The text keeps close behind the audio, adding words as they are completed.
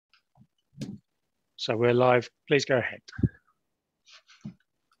So we're live. Please go ahead.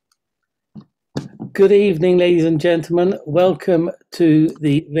 Good evening, ladies and gentlemen. Welcome to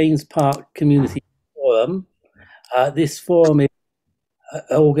the Raynes Park Community Forum. This forum is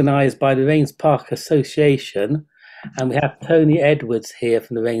organised by the Raynes Park Association, and we have Tony Edwards here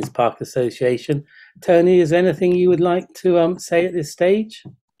from the Raynes Park Association. Tony, is there anything you would like to say at this stage?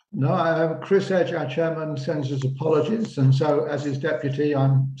 No, Chris Edge, our chairman, sends his apologies, and so as his deputy,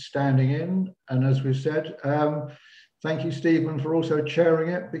 I'm standing in. And as we've said, thank you, Stephen, for also chairing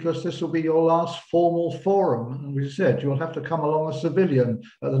it, because this will be your last formal forum. And we said you'll have to come along as civilian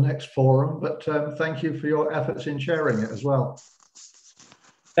at the next forum, but thank you for your efforts in chairing it as well.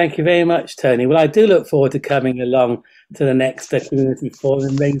 Thank you very much, Tony. Well, I do look forward to coming along to the next community forum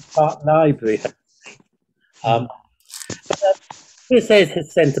in Raynes Park Library. Chris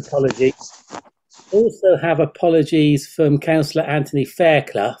has sent apologies. Also have apologies from Councillor Anthony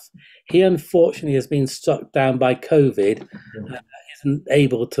Fairclough. He unfortunately has been struck down by COVID and isn't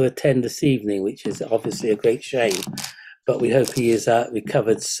able to attend this evening, which is obviously a great shame, but we hope he is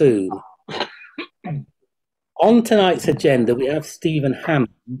recovered soon. On tonight's agenda, we have Stephen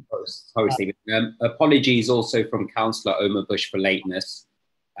Hammond. Sorry, Stephen. Apologies also from Councillor Omar Bush for lateness,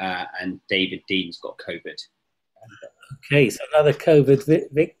 and David Dean's got COVID. Okay, so another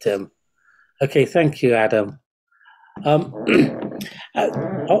COVID victim. Okay, thank you, Adam. On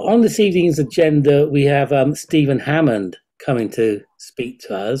this evening's agenda, we have Stephen Hammond coming to speak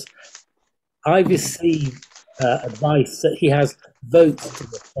to us. I received advice that he has votes to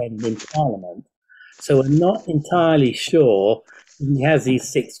attend in Parliament, so we're not entirely sure if he has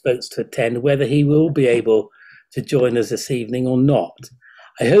these 6 votes to attend, whether he will be able to join us this evening or not.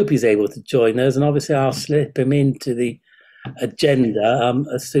 I hope he's able to join us, and obviously I'll slip him into the agenda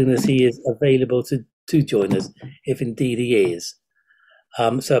as soon as he is available to join us, if indeed he is.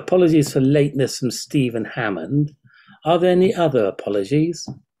 So apologies for lateness from Stephen Hammond. Are there any other apologies?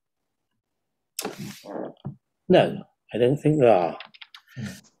 No, I don't think there are.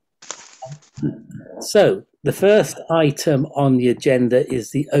 So the first item on the agenda is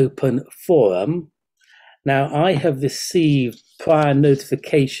the open forum. Now, I have received prior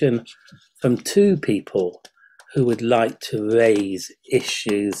notification from 2 people who would like to raise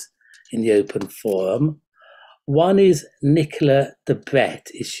issues in the open forum. One is Nicola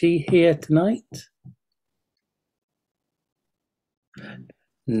Debret. Is she here tonight?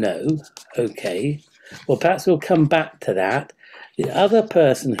 No. Okay. Well, perhaps we'll come back to that. The other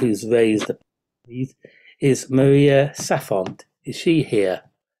person who's raised the is Maria Safont. Is she here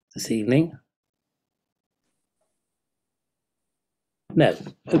this evening? No.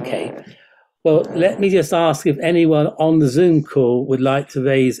 Okay. Well, let me just ask if anyone on the Zoom call would like to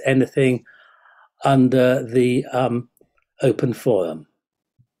raise anything under the open forum.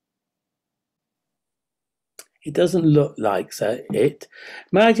 It doesn't look like it.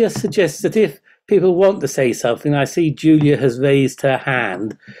 May I just suggest that if people want to say something, I see Julia has raised her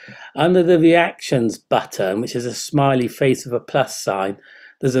hand. Under the reactions button, which is a smiley face with a plus sign,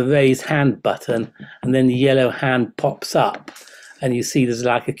 there's a raise hand button, and then the yellow hand pops up, and you see there's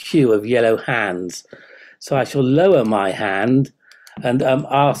like a queue of yellow hands. So I shall lower my hand and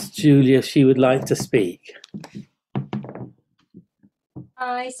ask Julia if she would like to speak.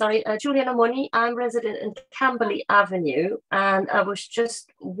 Hi, sorry, Julia Lamoni. I'm resident in Camberley Avenue, and I was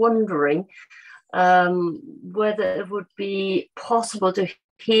just wondering whether it would be possible to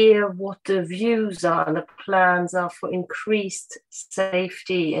hear what the views are and the plans are for increased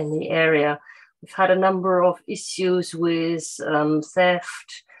safety in the area. We've had a number of issues with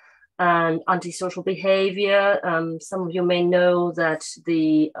theft and antisocial behavior. Some of you may know that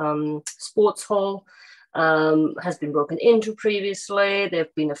the sports hall has been broken into previously.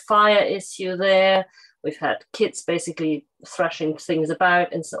 There's been a fire issue there. We've had kids basically thrashing things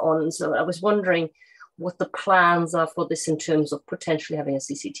about and so on. And so I was wondering what the plans are for this in terms of potentially having a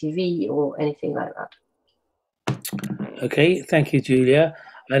CCTV or anything like that. Okay, thank you, Julia.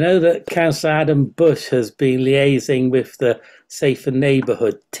 I know that Councillor Adam Bush has been liaising with the Safer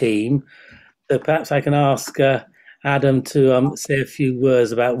Neighbourhood team. So perhaps I can ask Adam to say a few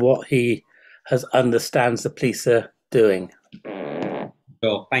words about what he understands the police are doing.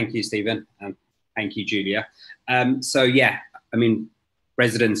 Sure. Thank you, Stephen, and thank you, Julia. So yeah, I mean,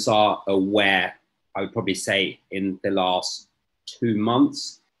 residents are aware. I would probably say in the last 2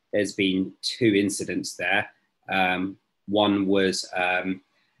 months, there's been 2 incidents there. One was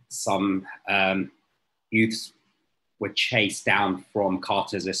some youths were chased down from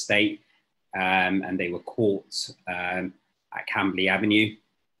Carter's estate, and they were caught at Camberley Avenue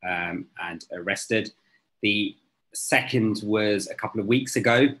and arrested. The second was a couple of weeks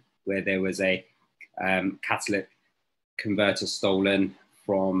ago, where there was a catalytic converter stolen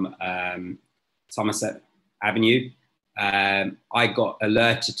from Somerset Avenue. I got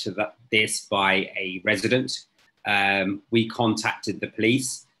alerted to this by a resident. We contacted the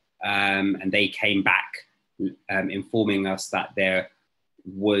police and they came back informing us that there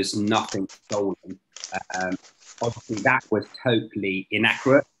was nothing stolen. Obviously, that was totally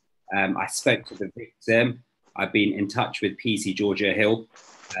inaccurate. I spoke to the victim. I've been in touch with PC Georgia Hill,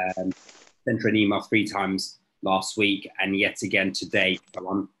 sent her an email 3 times last week, and yet again today. So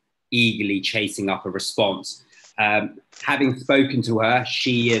I'm eagerly chasing up a response. Having spoken to her,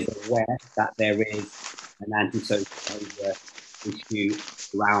 she is aware that there is an antisocial behaviour issue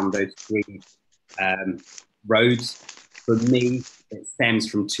around those 3 roads. For me, it stems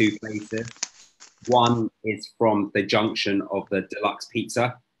from 2 places. One is from the junction of the Deluxe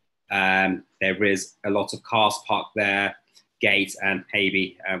Pizza. There is a lot of cars parked there, gate, and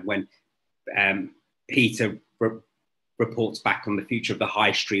maybe when Peter reports back on the future of the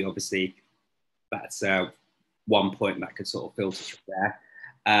high street, obviously that's one point that could sort of filter through there.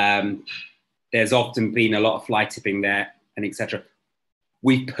 There's often been a lot of fly tipping there and etc.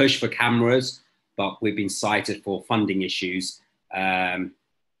 We push for cameras, but we've been cited for funding issues. Has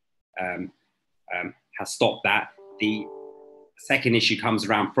stopped that. The second issue comes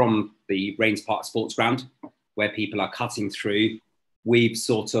around from the Raynes Park Sports Ground, where people are cutting through. We've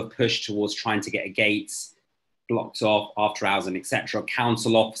sort of pushed towards trying to get gates blocked off after hours and etc.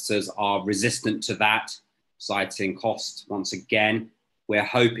 Council officers are resistant to that, citing cost once again. We're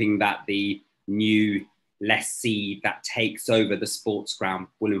hoping that the new lessee that takes over the sports ground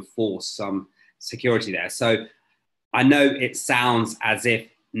will enforce some security there. So I know it sounds as if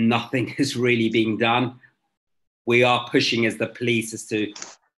nothing is really being done. We are pushing as the police as to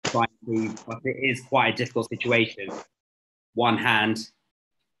try and see, but it is quite a difficult situation. One hand,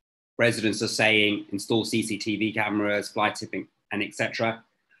 residents are saying install CCTV cameras, fly tipping, and etc.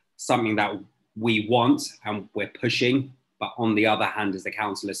 Something that we want and we're pushing, but on the other hand, as the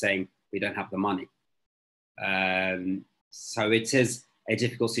council is saying, we don't have the money. So it is a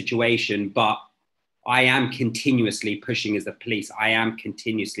difficult situation, but I am continuously pushing as the police. I am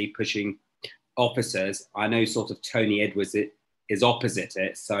continuously pushing officers. I know sort of Tony Edwards is opposite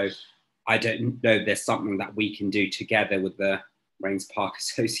it. So I don't know if there's something that we can do together with the Raynes Park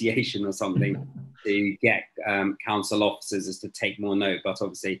Association or something to get council officers as to take more note. But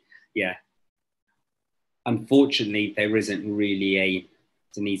obviously, yeah, unfortunately, there isn't really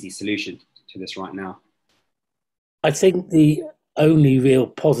an easy solution to this right now. I think the only real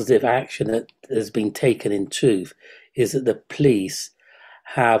positive action that has been taken in truth is that the police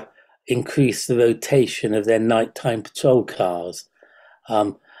have increased the rotation of their nighttime patrol cars.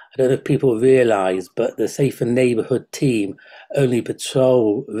 I don't know if people realise, but the Safer Neighbourhood team only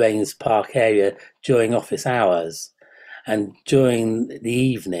patrol Raynes Park area during office hours. And during the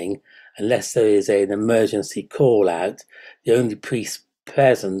evening, unless there is an emergency call out, the only police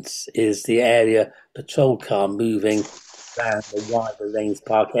presence is the area patrol car moving around the wider Raynes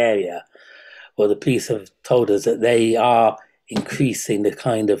Park area. Well, the police have told us that they are increasing the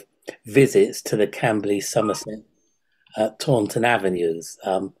kind of visits to the Camberley, Somerset, Taunton avenues.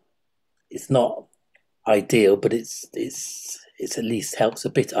 It's not ideal, but it's at least helps a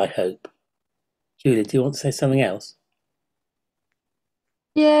bit, I hope. Julia, do you want to say something else?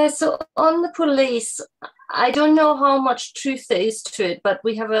 Yeah, so on the police, I don't know how much truth there is to it, but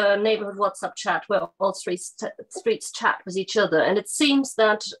we have a neighborhood WhatsApp chat where all streets chat with each other. And it seems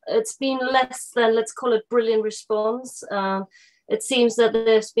that it's been less than, let's call it, brilliant response. It seems that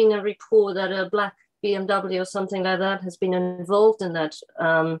there's been a report that a black BMW or something like that has been involved in that.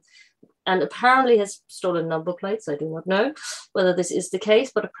 And apparently has stolen number plates. I do not know whether this is the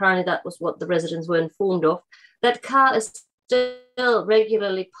case, but apparently that was what the residents were informed of. That car is still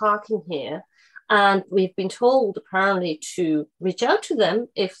regularly parking here. And we've been told apparently to reach out to them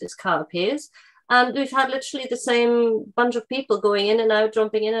if this car appears. And we've had literally the same bunch of people going in and out,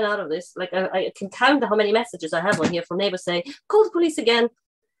 jumping in and out of this. Like I can count how many messages I have on here from neighbors saying, call the police again.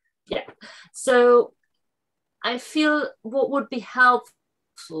 Yeah. So I feel what would be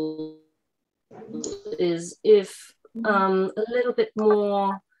helpful is if a little bit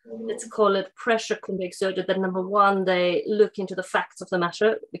more, let's call it, pressure can be exerted, that number one, they look into the facts of the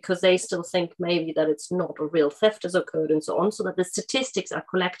matter because they still think maybe that it's not a real theft has occurred and so on, so that the statistics are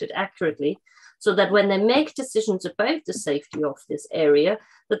collected accurately, so that when they make decisions about the safety of this area,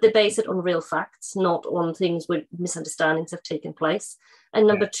 that they base it on real facts, not on things where misunderstandings have taken place. And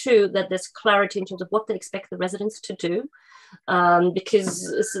number two, that there's clarity in terms of what they expect the residents to do.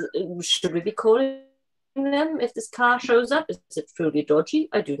 Because should we be calling them if this car shows up? Is it truly dodgy?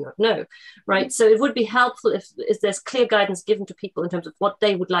 I do not know, right? So it would be helpful if there's clear guidance given to people in terms of what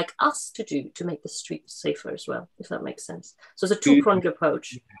they would like us to do to make the street safer as well, if that makes sense. So it's a two-pronged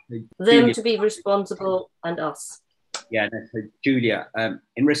approach. Them to be responsible and us. Yeah, no, so Julia,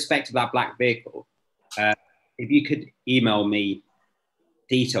 in respect to that black vehicle, if you could email me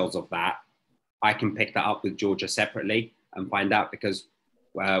details of that, I can pick that up with Georgia separately and find out, because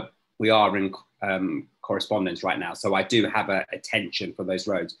we are in correspondence right now. So I do have a attention for those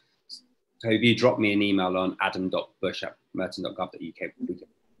roads. So if you drop me an email on adam.bush@merton.gov.uk, we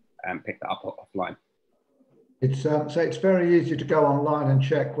can pick that up offline. So it's very easy to go online and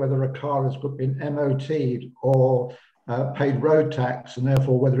check whether a car has been MOT'd or paid road tax, and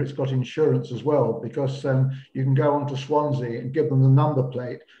therefore whether it's got insurance as well, because you can go on to Swansea and give them the number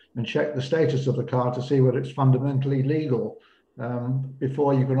plate and check the status of the car to see whether it's fundamentally legal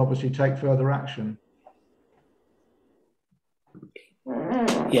before you can obviously take further action.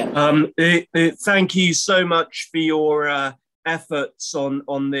 Yeah. Thank you so much for your efforts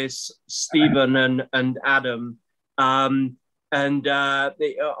on this, Stephen and Adam. I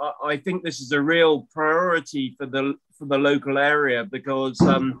think this is a real priority for the local area, because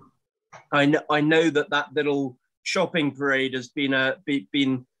I know that little shopping parade has been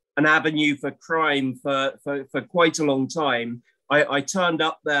an avenue for crime for quite a long time. I turned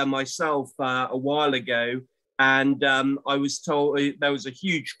up there myself a while ago, and I was told there was a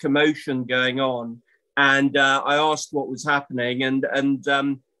huge commotion going on, and I asked what was happening, and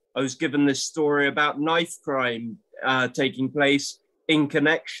I was given this story about knife crime taking place in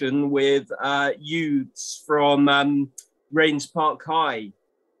connection with youths from Raynes Park High.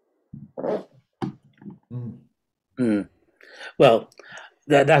 Well,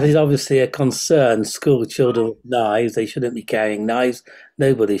 that is obviously a concern. School children with knives, they shouldn't be carrying knives.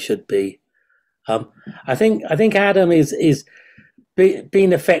 Nobody should be. I think Adam is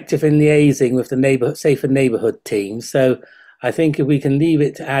being effective in liaising with the safer neighbourhood team. So I think if we can leave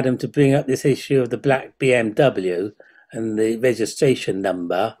it to Adam to bring up this issue of the black BMW and the registration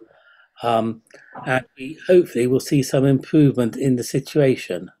number, and we hopefully will see some improvement in the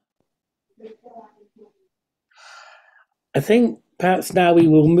situation. I think perhaps now we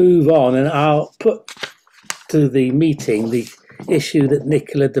will move on, and I'll put to the meeting the issue that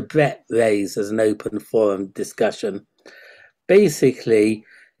Nicola de Brett raised as an open forum discussion. Basically,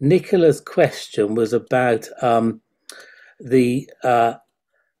 Nicola's question was about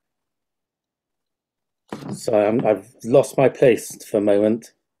sorry, I've lost my place for a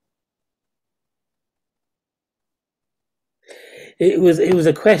moment. It was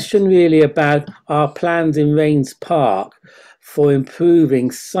a question really about our plans in Raynes Park for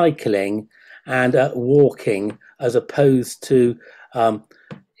improving cycling and walking, as opposed to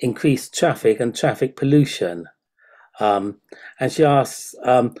increased traffic and traffic pollution. And she asks,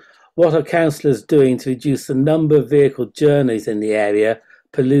 what are councillors doing to reduce the number of vehicle journeys in the area,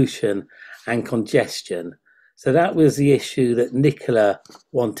 pollution and congestion? So that was the issue that Nicola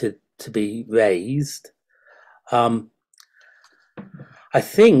wanted to be raised. I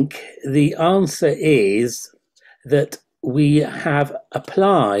think the answer is that we have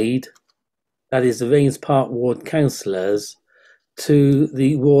applied, that is the Raynes Park Ward councillors, to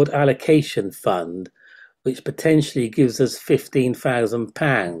the Ward Allocation Fund, which potentially gives us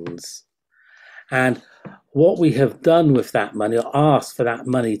 £15,000. And what we have done with that money, or asked for that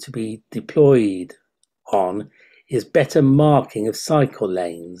money to be deployed on, is better marking of cycle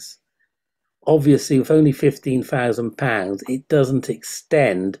lanes. Obviously, with only £15,000, it doesn't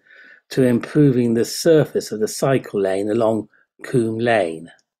extend to improving the surface of the cycle lane along Coombe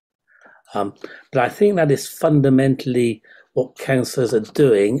Lane. But I think that is fundamentally what councillors are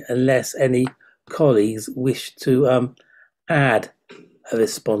doing, unless any colleagues wish to add a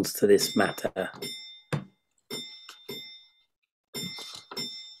response to this matter.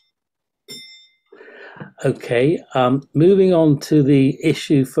 Okay, moving on to the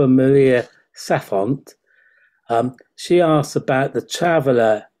issue from Maria Safont. She asks about the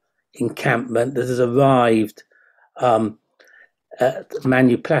traveller encampment that has arrived at the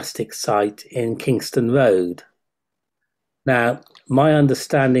Manuplastic site in Kingston Road. Now, my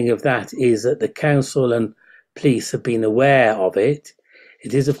understanding of that is that the council and police have been aware of it.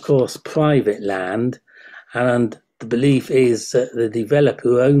 It is, of course, private land, and the belief is that the developer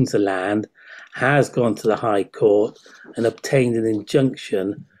who owns the land has gone to the High Court and obtained an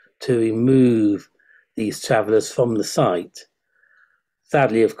injunction to remove these travellers from the site.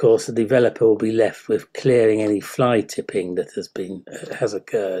 Sadly, of course, the developer will be left with clearing any fly tipping that has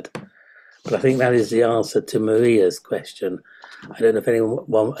occurred. But I think that is the answer to Maria's question. I don't know if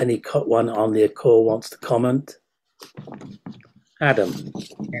anyone on the call wants to comment. Adam.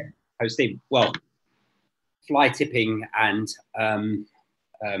 Oh, Steve. Well, fly tipping and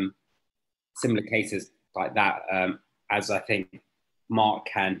similar cases like that, as I think Mark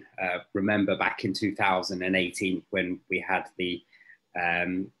can remember back in 2018 when we had the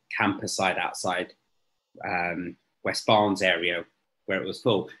campus site outside West Barnes area where it was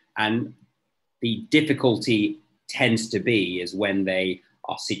full. And the difficulty tends to be is when they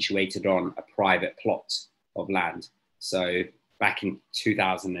are situated on a private plot of land. So back in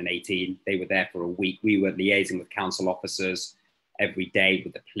 2018, they were there for a week. We were liaising with council officers every day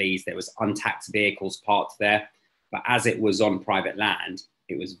with the police. There was untaxed vehicles parked there. But as it was on private land,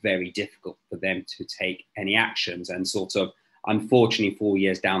 it was very difficult for them to take any actions. And sort of, unfortunately, 4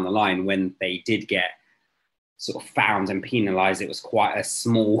 years down the line, when they did get sort of found and penalized, it was quite a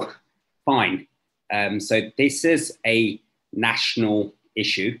small fine. So this is a national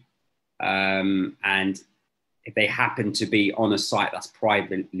issue. And if they happen to be on a site that's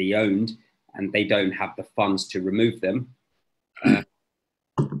privately owned and they don't have the funds to remove them, it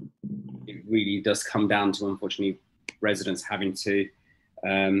really does come down to, unfortunately, residents having to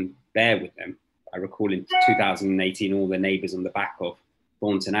bear with them. I recall in 2018, all the neighbours on the back of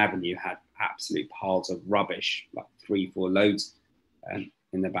Thornton Avenue had absolute piles of rubbish, like 3-4 loads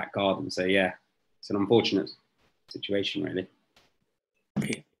in the back garden. So yeah, it's an unfortunate situation, really.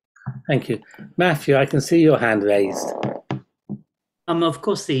 Okay. Thank you. Matthew, I can see your hand raised. Of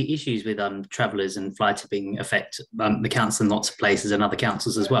course, the issues with travellers and fly tipping affect the council in lots of places and other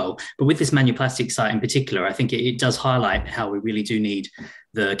councils as well. But with this Manuplastic site in particular, I think it does highlight how we really do need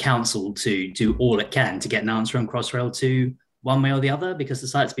the council to do all it can to get an answer on Crossrail 2 one way or the other, because the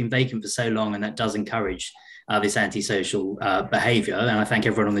site's been vacant for so long, and that does encourage this antisocial behaviour. And I thank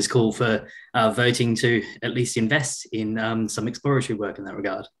everyone on this call for voting to at least invest in some exploratory work in that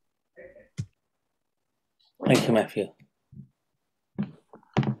regard. Thank you, Matthew.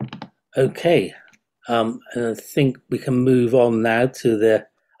 Okay, and I think we can move on now to the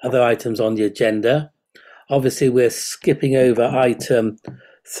other items on the agenda. Obviously, we're skipping over item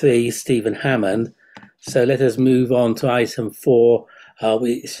 3, Stephen Hammond. So let us move on to item 4,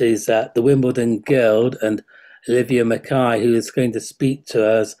 which is the Wimbledon Guild and Olivia Mackay, who is going to speak to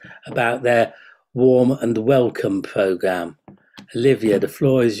us about their Warm and Welcome programme. Olivia, the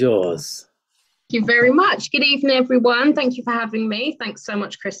floor is yours. Thank you very much. Good evening, everyone. Thank you for having me. Thanks so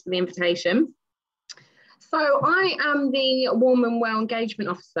much, Chris, for the invitation. So I am the Warm and Well Engagement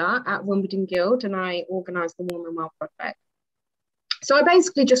Officer at Wimbledon Guild, and I organise the Warm and Well project. So I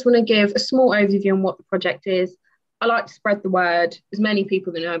basically just want to give a small overview on what the project is. I like to spread the word, as many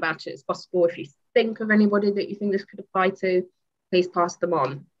people that know about it as possible. If you think of anybody that you think this could apply to, please pass them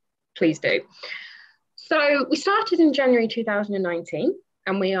on. Please do. So we started in January 2019.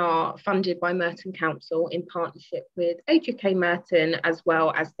 And we are funded by Merton Council in partnership with Age UK Merton, as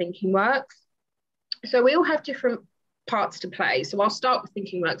well as Thinking Works. So we all have different parts to play. So I'll start with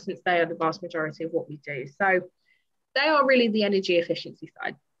Thinking Works, since they are the vast majority of what we do. So they are really the energy efficiency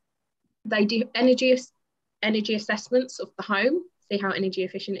side. They do energy assessments of the home, see how energy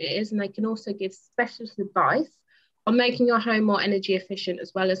efficient it is, and they can also give specialist advice on making your home more energy efficient,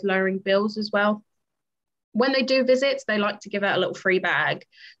 as well as lowering bills as well. When they do visits, they like to give out a little free bag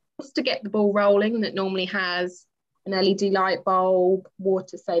just to get the ball rolling, that normally has an LED light bulb,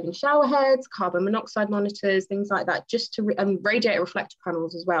 water-saving shower heads, carbon monoxide monitors, things like that, just to radiator reflector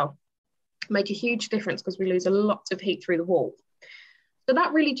panels as well. Make a huge difference because we lose a lot of heat through the wall. So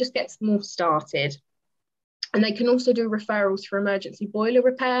that really just gets them all started. And they can also do referrals for emergency boiler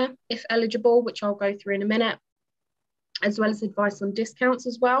repair, if eligible, which I'll go through in a minute, as well as advice on discounts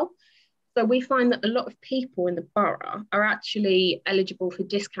as well. So we find that a lot of people in the borough are actually eligible for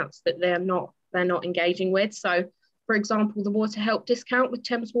discounts that they're not engaging with. So, for example, the Water Help discount with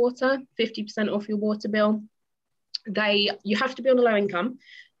Thames Water, 50% off your water bill. You have to be on a low income,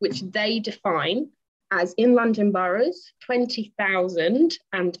 which they define as in London boroughs, 20,000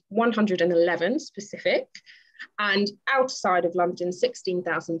 and 111 specific, and outside of London,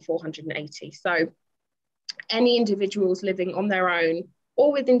 16,480. So any individuals living on their own,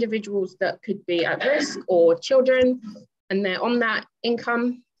 or with individuals that could be at risk, or children, and they're on that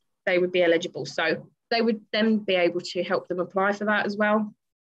income, they would be eligible. So they would then be able to help them apply for that as well.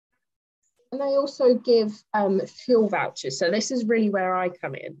 And they also give fuel vouchers. So this is really where I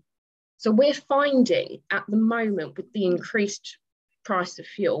come in. So we're finding at the moment, with the increased price of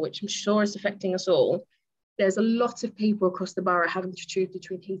fuel, which I'm sure is affecting us all, there's a lot of people across the borough having to choose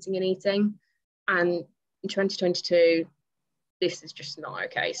between heating and eating. And in 2022, this is just not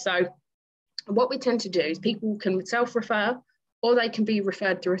okay. So what we tend to do is people can self-refer, or they can be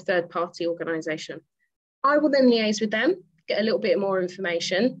referred through a third-party organisation. I will then liaise with them, get a little bit more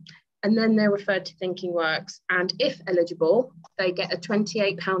information, and then they're referred to Thinking Works. And if eligible, they get a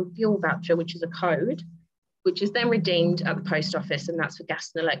 £28 fuel voucher, which is a code, which is then redeemed at the post office, and that's for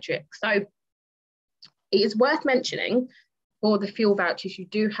gas and electric. So it is worth mentioning, for the fuel vouchers, you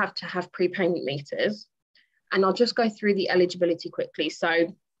do have to have prepayment meters. And I'll just go through the eligibility quickly.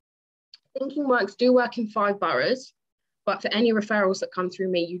 So Thinking Works do work in 5 boroughs, but for any referrals that come through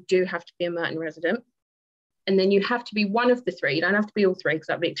me, you do have to be a Merton resident. And then you have to be one of the 3. You don't have to be all 3 because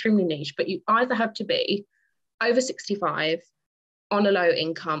that'd be extremely niche, but you either have to be over 65, on a low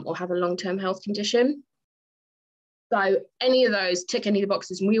income, or have a long-term health condition. So any of those tick any of the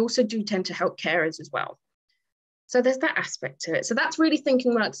boxes. And we also do tend to help carers as well. So there's that aspect to it. So that's really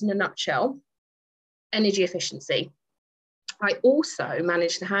Thinking Works in a nutshell. Energy efficiency. I also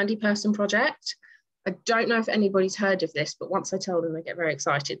manage the Handy Person project. I don't know if anybody's heard of this, but once I tell them, they get very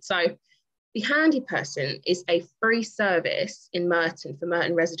excited. So the Handy Person is a free service in Merton for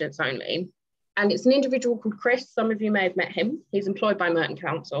Merton residents only. And it's an individual called Chris. Some of you may have met him. He's employed by Merton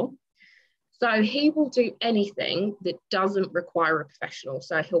Council. So he will do anything that doesn't require a professional.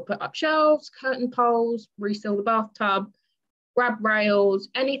 So he'll put up shelves, curtain poles, reseal the bathtub, grab rails,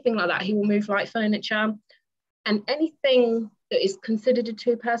 anything like that. He will move light furniture, and anything that is considered a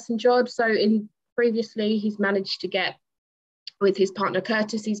 2-person job. So previously he's managed to get, with his partner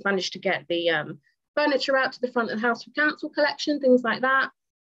Curtis, he's managed to get the furniture out to the front of the house for council collection, things like that.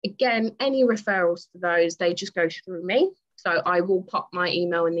 Again, any referrals to those, they just go through me. So I will pop my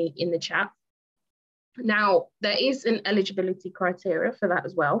email in the chat. Now, there is an eligibility criteria for that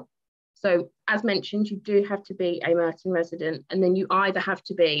as well. So as mentioned, you do have to be a Merton resident, and then you either have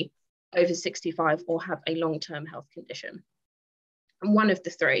to be over 65 or have a long-term health condition. And one of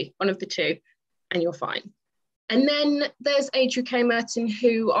the 2, and you're fine. And then there's Age UK Merton,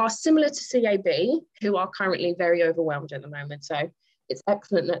 who are similar to CAB, who are currently very overwhelmed at the moment. So it's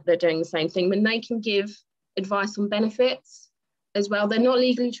excellent that they're doing the same thing. When they can give advice on benefits as well. They're not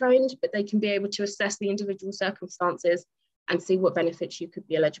legally trained, but they can be able to assess the individual circumstances and see what benefits you could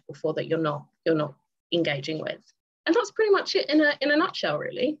be eligible for that you're not engaging with. And that's pretty much it in a nutshell,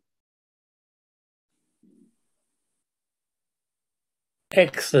 really.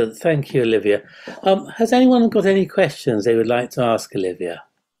 Excellent. Thank you, Olivia. Has anyone got any questions they would like to ask Olivia?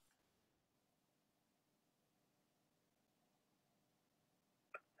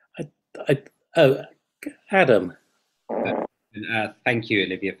 Adam. Thank you,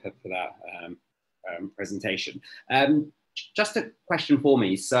 Olivia, for that presentation. Just a question for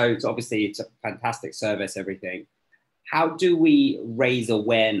me. So obviously it's a fantastic service, everything. How do we raise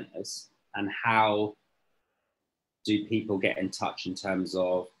awareness, and how do people get in touch in terms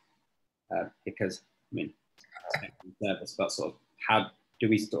of, because, I mean, service, but sort of how do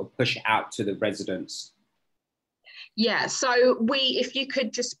we sort of push it out to the residents? Yeah, so if you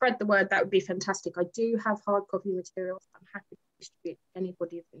could just spread the word, that would be fantastic. I do have hard copy materials. I'm happy to distribute to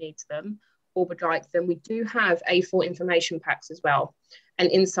anybody that needs them or would like them. We do have A4 information packs as well. And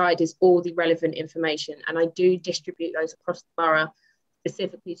inside is all the relevant information. And I do distribute those across the borough,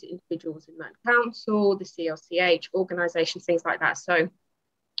 specifically to individuals in Merton Council, the CLCH, organisations, things like that. So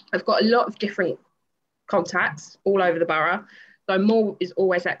I've got a lot of different contacts all over the borough. So more is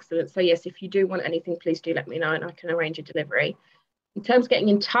always excellent. So yes, if you do want anything, please do let me know and I can arrange a delivery. In terms of getting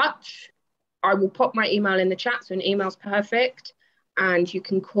in touch, I will pop my email in the chat. So an email's perfect. And you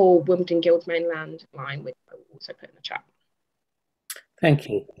can call Wimbledon Guild's main landline, which I will also put in the chat. Thank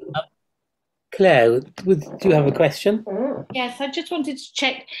you. Claire, do you have a question? Yes, I just wanted to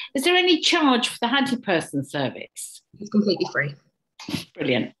check, is there any charge for the Handy Person service? It's completely free.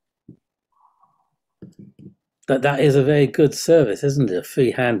 Brilliant. That is a very good service, isn't it? A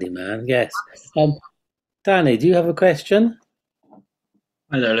free handyman, yes. Danny, do you have a question?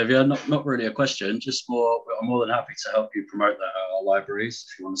 Hello, Olivia. Not really a question, just more, I'm more than happy to help you promote that at our libraries.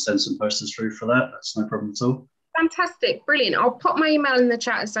 If you want to send some posters through for that, that's no problem at all. Fantastic, brilliant. I'll pop my email in the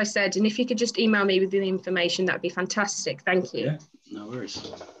chat, as I said, and if you could just email me with the information, that'd be fantastic. Thank you. Yeah, no worries.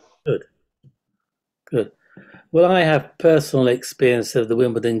 Good. Well, I have personal experience of the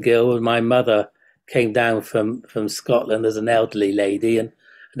Wimbledon Guild. My mother came down from Scotland as an elderly lady, and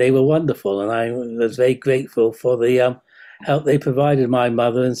they were wonderful. And I was very grateful for the help they provided my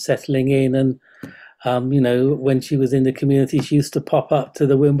mother in settling in. And, when she was in the community, she used to pop up to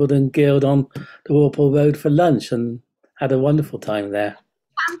the Wimbledon Guild on the Walpole Road for lunch and had a wonderful time there.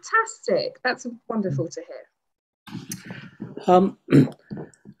 Fantastic. That's wonderful to hear.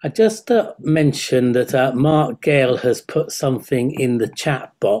 I just mentioned that Mark Gale has put something in the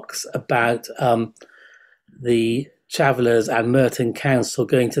chat box about the Travellers and Merton Council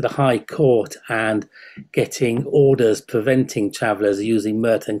going to the High Court and getting orders preventing travellers using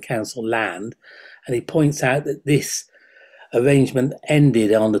Merton Council land. And he points out that this arrangement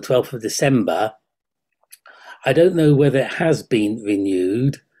ended on the 12th of December. I don't know whether it has been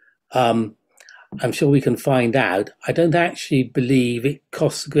renewed. I'm sure we can find out. I don't actually believe it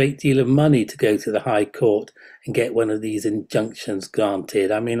costs a great deal of money to go to the High Court and get one of these injunctions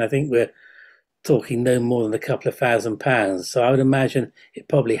granted. I mean, I think we're talking no more than a couple of £1,000. So I would imagine it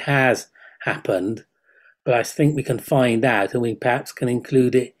probably has happened, but I think we can find out and we perhaps can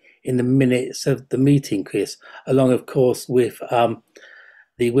include it in the minutes of the meeting, Chris, along, of course, with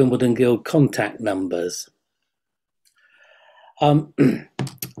the Wimbledon Guild contact numbers.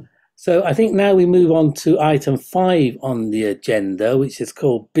 So I think now we move on to item 5 on the agenda, which is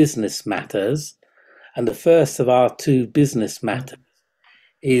called Business Matters. And the first of our 2 business matters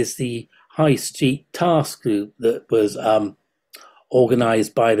is the High Street Task Group that was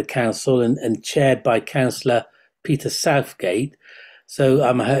organised by the council and chaired by Councillor Peter Southgate. So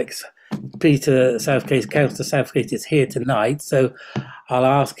Councillor Southgate is here tonight, so I'll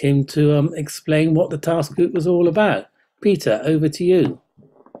ask him to explain what the task group was all about. Peter, over to you.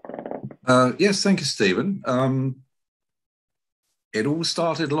 Yes, thank you, Stephen. It all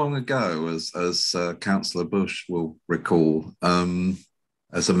started long ago, as Councillor Bush will recall,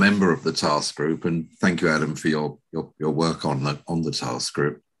 as a member of the task group, and thank you, Adam, for your work on the task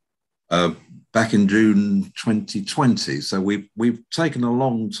group. Back in June 2020, so we've taken a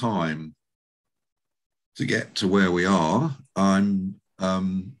long time to get to where we are.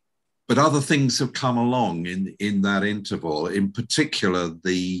 But other things have come along in that interval. In particular,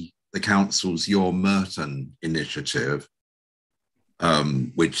 the council's Your Merton initiative,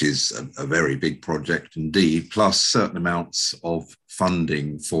 which is a very big project indeed, plus certain amounts of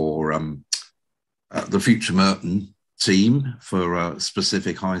funding for the Future Merton team for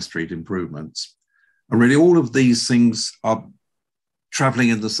specific high street improvements. And really all of these things are traveling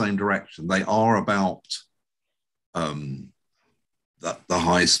in the same direction. They are about the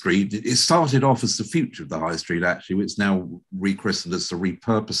high street. It started off as the future of the high street, actually. It's now rechristened as the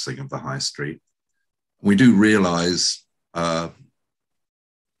repurposing of the high street. We do realise high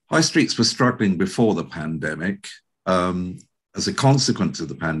streets were struggling before the pandemic. As a consequence of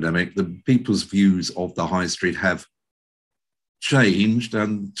the pandemic, the people's views of the high street have changed,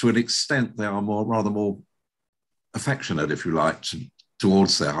 and to an extent they are rather more affectionate, if you like,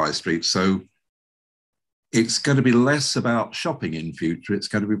 towards their high street. So it's going to be less about shopping in future. It's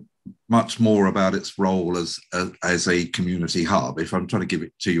going to be much more about its role as a community hub. If I'm trying to give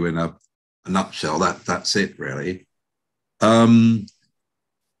it to you in a nutshell, that's it really. I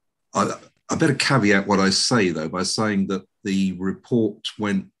better caveat what I say, though, by saying that the report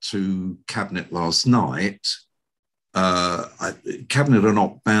went to Cabinet last night. Cabinet are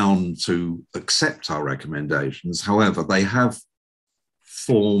not bound to accept our recommendations. However, they have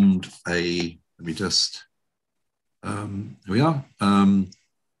formed a, let me just, here we are, an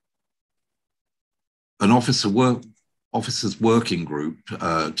officers working group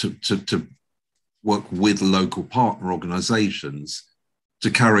to work with local partner organisations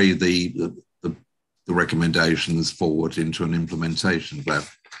to carry the recommendations forward into an implementation plan.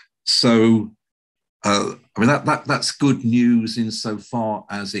 So, I mean, that's good news insofar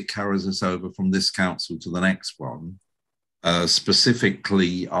as it carries us over from this council to the next one.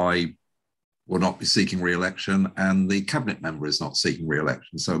 Specifically, I will not be seeking re-election, and the cabinet member is not seeking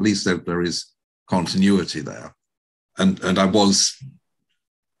re-election. So at least there is continuity there. And I was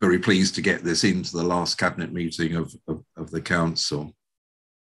very pleased to get this into the last cabinet meeting of the council.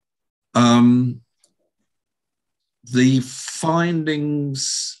 The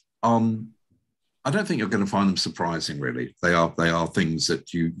findings on, I don't think you're going to find them surprising, really. They are things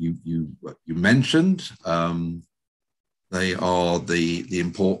that you mentioned. They are the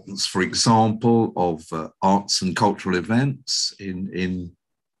importance, for example, of arts and cultural events in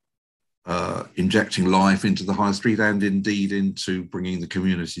injecting life into the high street and indeed into bringing the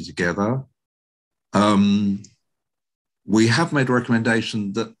community together. We have made a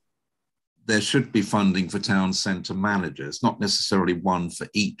recommendation that there should be funding for town centre managers, not necessarily one for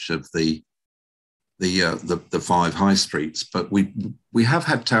each of the 5 high streets, but we have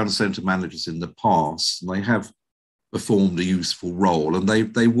had town centre managers in the past, and they have performed a useful role, and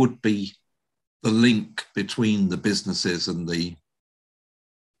they would be the link between the businesses and the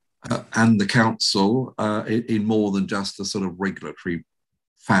council in more than just a sort of regulatory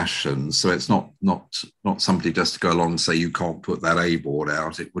fashion. So it's not somebody just to go along and say you can't put that A board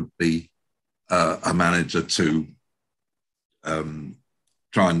out. It would be a manager to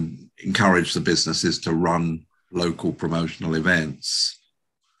try and encourage the businesses to run local promotional events.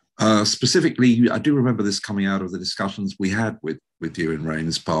 Specifically, I do remember this coming out of the discussions we had with you in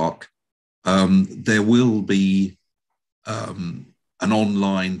Raynes Park. There will be an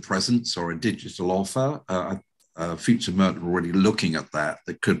online presence or a digital offer. Future Merton are already looking at that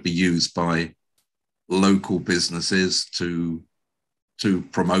could be used by local businesses to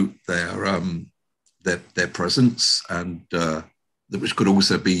promote their presence, and which could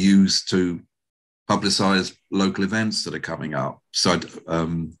also be used to publicise local events that are coming up. So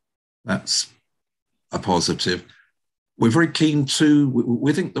that's a positive. We're very keen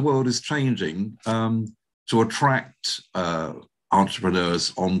we think the world is changing to attract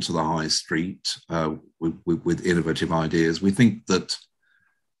entrepreneurs onto the high street with innovative ideas. We think that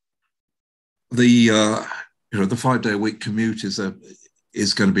the 5-day-a-week commute is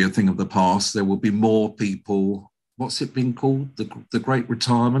going to be a thing of the past. There will be more people. What's it been called? The Great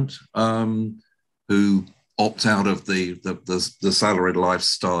Retirement, who opt out of the salaried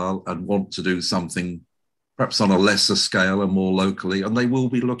lifestyle and want to do something perhaps on a lesser scale and more locally, and they will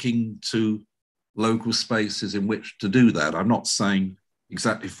be looking to local spaces in which to do that. I'm not saying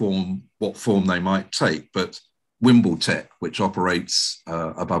exactly what form they might take, but Wimbletech, which operates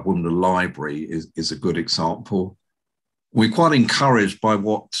above Wimbledon Library, is a good example. We're quite encouraged by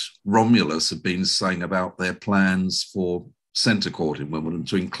what Romulus have been saying about their plans for Centre Court in Wimbledon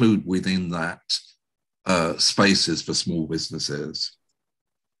to include within that spaces for small businesses.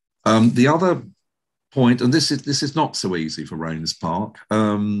 The other point, and this is not so easy for Raynes Park,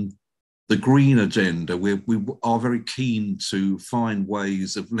 the green agenda. We are very keen to find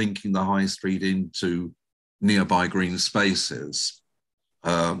ways of linking the high street into nearby green spaces.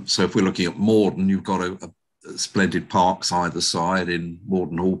 So if we're looking at Morden, you've got a splendid parks either side in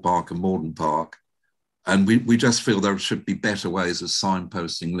Morden Hall Park and Morden Park. And we just feel there should be better ways of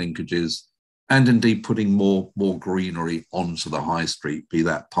signposting linkages and indeed putting more greenery onto the high street, be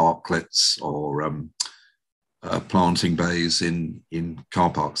that parklets or planting bays in car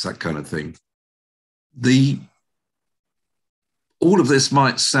parks, that kind of thing. All of this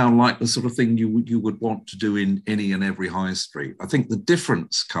might sound like the sort of thing you would want to do in any and every high street. I think the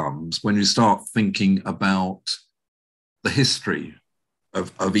difference comes when you start thinking about the history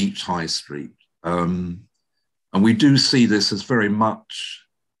of each high street. And we do see this as very much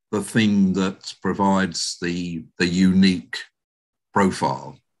the thing that provides the unique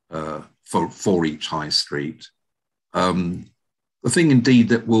profile for each high street. The thing indeed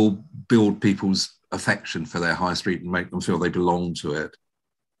that will build people's affection for their high street and make them feel they belong to it.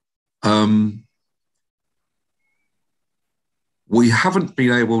 We haven't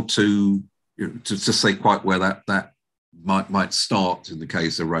been able to say quite where that might start in the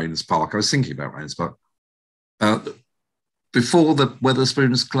case of Raynes Park. I was thinking about Raynes Park. Before the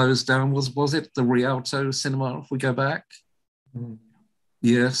Wetherspoons closed down, was it the Rialto Cinema, if we go back? Mm.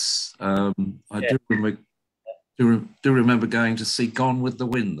 Yes. I do remember going to see Gone with the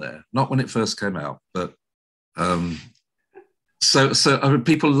Wind there. Not when it first came out, but so I mean,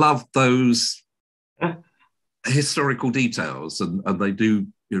 people love those historical details, and they do.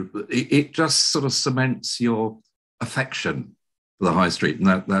 It just sort of cements your affection for the high street,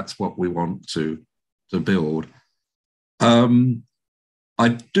 and that's what we want to build.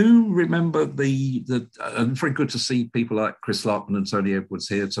 I do remember and very good to see people like Chris Larkman and Tony Edwards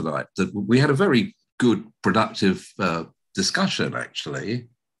here tonight, that we had a very good, productive discussion, actually.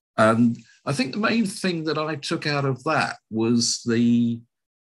 And I think the main thing that I took out of that was the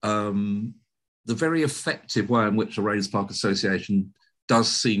very effective way in which the Raynes Park Association does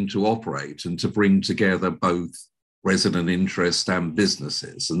seem to operate and to bring together both resident interest and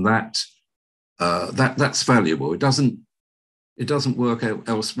businesses. And that's valuable. It doesn't work out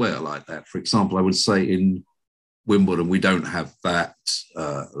elsewhere like that. For example, I would say in Wimbledon, we don't have that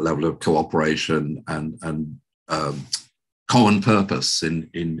level of cooperation and common purpose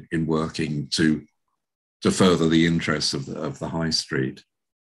in working to further the interests of the high street.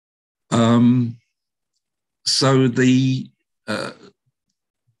 So the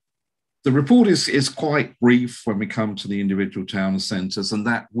report is quite brief when we come to the individual town centres, and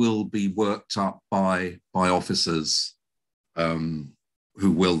that will be worked up by officers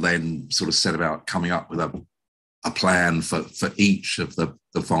who will then sort of set about coming up with a plan for each of the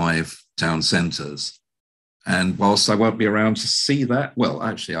 5 town centres. And whilst I won't be around to see that, well,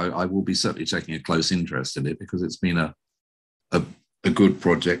 actually, I will be certainly taking a close interest in it, because it's been a good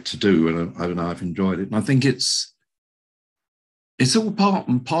project to do, and I've enjoyed it. And I think it's it's all part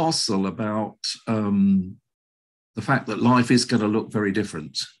and parcel about the fact that life is going to look very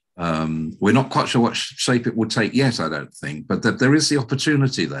different. We're not quite sure what shape it will take yet, I don't think, but that there is the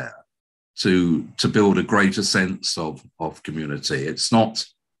opportunity there to build a greater sense of community. It's not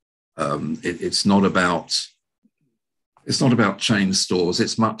about chain stores.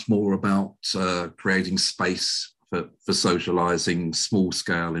 It's much more about creating space for socializing, small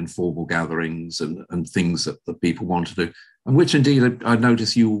scale informal gatherings and things that people want to do, and which indeed I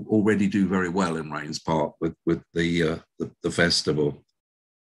notice you already do very well in Raynes Park with the festival.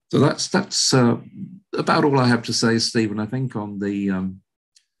 So that's about all I have to say, Stephen, I think, on the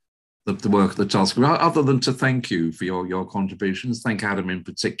work of the task group, other than to thank you for your contributions. Thank Adam in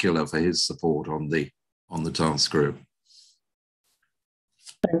particular for his support on the task group.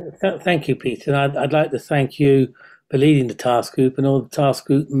 Thank you, Peter. I'd like to thank you for leading the task group and all the task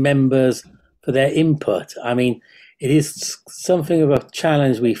group members for their input. I mean, it is something of a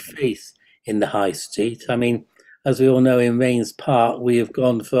challenge we face in the High Street. I mean, as we all know, in Raynes Park, we have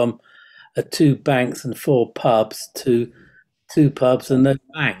gone from 2 banks and 4 pubs to 2 pubs and no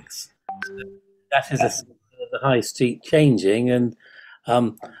banks. So that is the High Street changing, and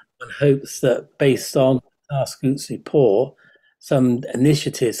one hopes that based on the task group's report, some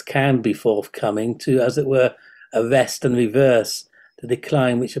initiatives can be forthcoming to, as it were, arrest and reverse the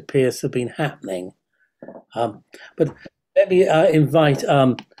decline which appears to have been happening. But let me invite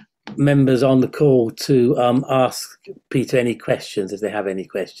members on the call to ask Peter any questions if they have any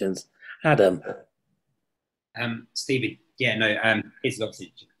questions. Adam. Stephen, yeah, no, it's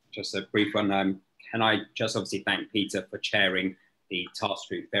obviously just a brief one. Can I just obviously thank Peter for chairing the task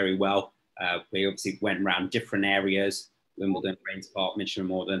group very well. We obviously went around different areas, Wimbledon, Raynes Park, Mitcham and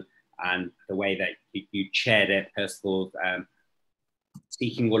Morden, and the way that you chaired it, first of all,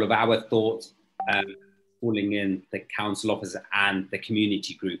 speaking all of our thoughts, calling in the council officers and the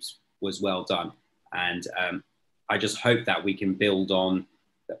community groups was well done. And I just hope that we can build on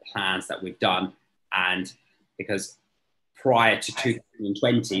the plans that we've done. And because prior to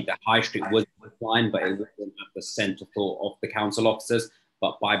 2020, the High Street was declined, but it wasn't at the centre thought of the council officers.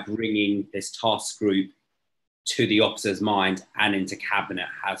 But by bringing this task group to the officer's mind and into cabinet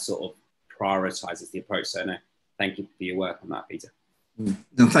has sort of prioritises the approach. So no, thank you for your work on that, Peter.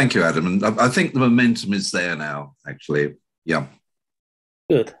 No, thank you, Adam. And I think the momentum is there now, actually. Yeah.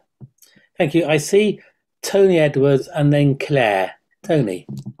 Good. Thank you. I see Tony Edwards and then Claire. Tony.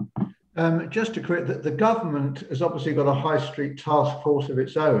 Just to correct, the government has obviously got a high street task force of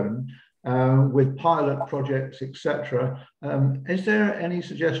its own with pilot projects, etc. Is there any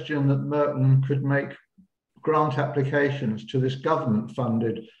suggestion that Merton could make grant applications to this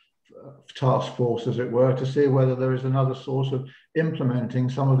government-funded task force, as it were, to see whether there is another source of implementing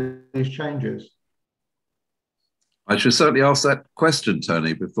some of these changes? I should certainly ask that question,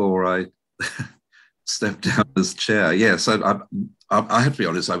 Tony, before I step down as chair. Yes, I have to be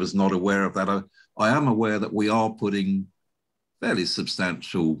honest, I was not aware of that. I am aware that we are putting fairly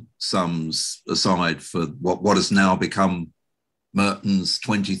substantial sums aside for what has now become Merton's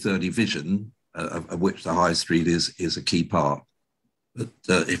 2030 vision, of which the High Street is a key part. But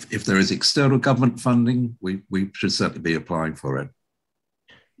if there is external government funding, we should certainly be applying for it.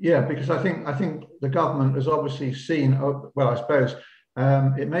 Yeah, because I think the government has obviously seen, well, I suppose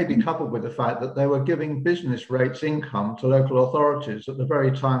it may be coupled with the fact that they were giving business rates income to local authorities at the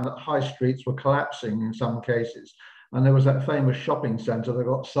very time that high streets were collapsing in some cases. And there was that famous shopping centre that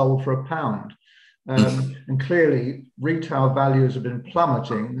got sold for £1. And clearly retail values have been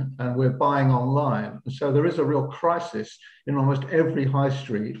plummeting and we're buying online. And so there is a real crisis in almost every high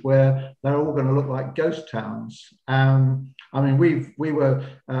street where they're all going to look like ghost towns. I mean, we were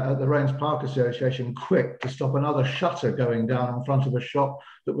at the Raynes Park Association quick to stop another shutter going down in front of a shop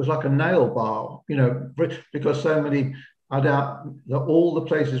that was like a nail bar, you know, because so many, I doubt that all the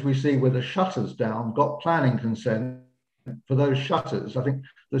places we see where the shutters down got planning consent for those shutters. I think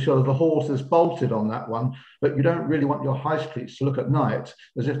the sort of the horse is bolted on that one, but you don't really want your high streets to look at night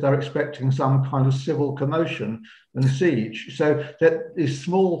as if they're expecting some kind of civil commotion and siege. So that these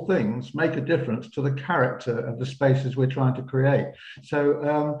small things make a difference to the character of the spaces we're trying to create.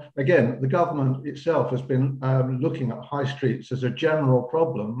 So again, the government itself has been looking at high streets as a general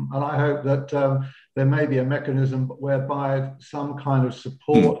problem, and I hope that there may be a mechanism whereby some kind of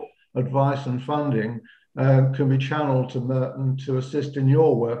support, advice and funding can be channeled to Merton to assist in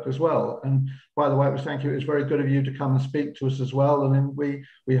your work as well. And by the way, thank you. It was very good of you to come and speak to us as well. And then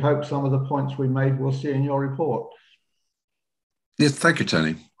we hope some of the points we made we'll see in your report. Yes, thank you,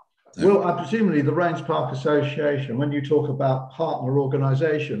 Tony. Well, presumably the Raynes Park Association, when you talk about partner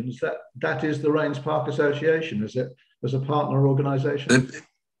organisations, that is the Raynes Park Association, is it? as a partner organisation?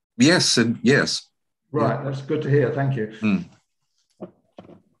 Yes, and yes. Right, Yeah. that's good to hear. Thank you. Mm.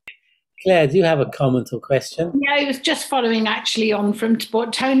 Claire, do you have a comment or question? Yeah, it was just following actually on from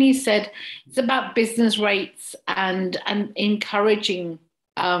what Tony said. It's about business rates and encouraging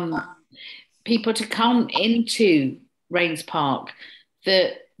people to come into Raynes Park.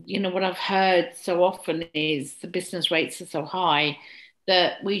 That, you know, what I've heard so often is the business rates are so high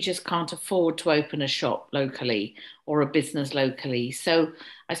that we just can't afford to open a shop locally or a business locally. So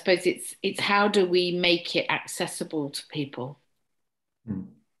I suppose it's how do we make it accessible to people? Mm.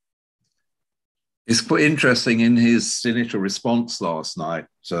 It's quite interesting in his initial response last night.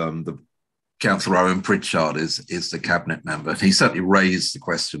 The Councillor Owen Pritchard is the cabinet member. He certainly raised the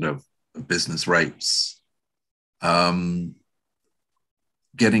question of business rates. Getting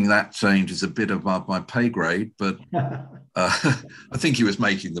that change is a bit above my pay grade, but I think he was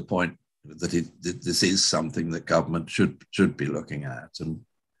making the point that this is something that government should be looking at, and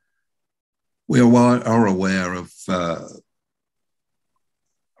we are aware of.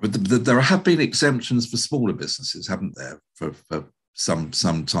 But there have been exemptions for smaller businesses, haven't there, for some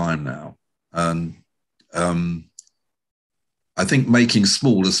time now, and I think making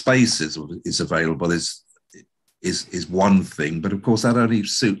smaller spaces is available is one thing, but of course that only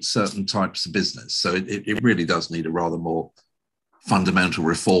suits certain types of business. So it really does need a rather more fundamental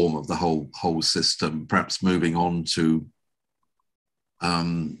reform of the whole system, perhaps moving on to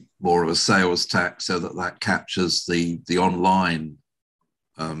more of a sales tax so that captures the online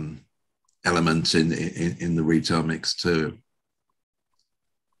element in the retail mix too.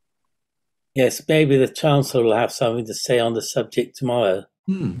 Yes, maybe the Chancellor will have something to say on the subject tomorrow.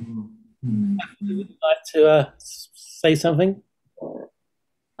 Would you like to say something?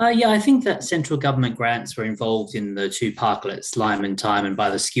 Yeah, I think that central government grants were involved in the two parklets, Lyman Time and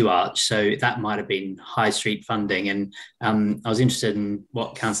by the Skew Arch, so that might have been high street funding. And I was interested in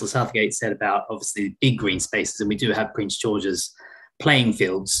what Councillor Southgate said about obviously big green spaces, and we do have Prince George's playing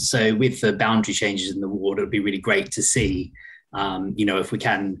fields. So with the boundary changes in the ward, it would be really great to see, you know, if we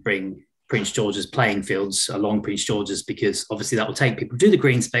can bring Prince George's playing fields along Prince George's, because obviously that will take people to the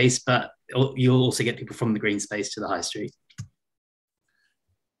green space, but you'll also get people from the green space to the high street.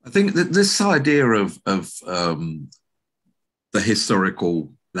 I think that this idea of the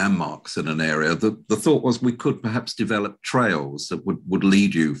historical landmarks in an area, the thought was we could perhaps develop trails that would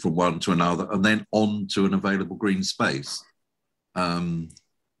lead you from one to another and then on to an available green space.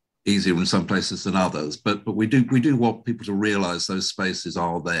 Easier in some places than others, but we do want people to realise those spaces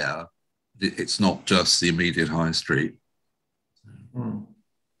are there. It's not just the immediate high street.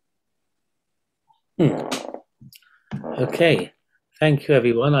 Okay, thank you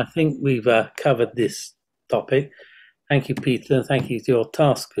everyone. I think we've covered this topic. Thank you, Peter, and thank you to your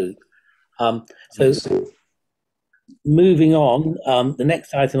task group. So moving on, the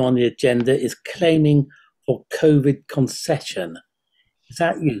next item on the agenda is claiming for COVID concession. Is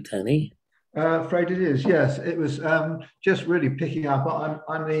that you, Tony? Afraid it is, yes. It was just really picking up.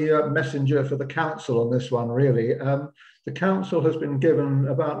 I'm the messenger for the council on this one, really. The council has been given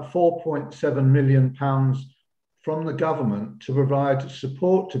about £4.7 million from the government to provide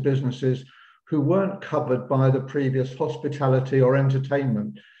support to businesses who weren't covered by the previous hospitality or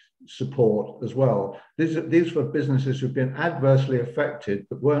entertainment support as well. These were businesses who've been adversely affected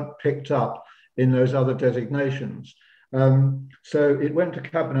but weren't picked up in those other designations. So it went to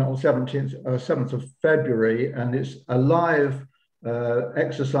Cabinet on 7th of February, and it's a live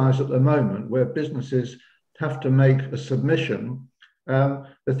exercise at the moment where businesses have to make a submission.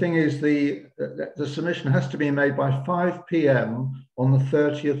 The thing is, the submission has to be made by 5 p.m. on the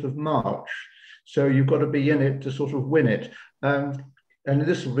 30th of March. So you've got to be in it to sort of win it. And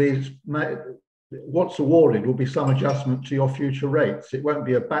this will be, what's awarded will be some adjustment to your future rates. It won't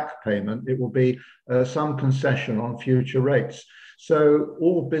be a back payment. It will be some concession on future rates. So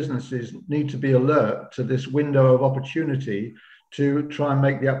all businesses need to be alert to this window of opportunity to try and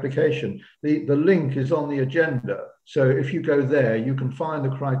make the application. The link is on the agenda. So if you go there, you can find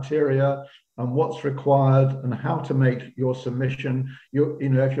the criteria and what's required and how to make your submission. You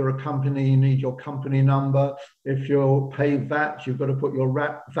know, if you're a company, you need your company number. If you're pay VAT, you've got to put your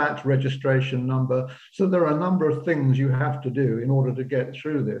VAT registration number. So there are a number of things you have to do in order to get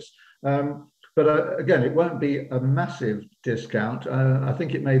through this. But again, it won't be a massive discount. I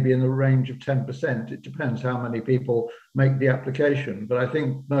think it may be in the range of 10%. It depends how many people make the application. But I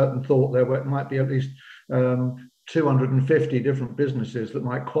think Merton thought there might be at least 250 different businesses that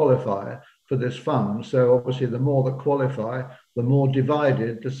might qualify for this fund. So obviously the more that qualify, the more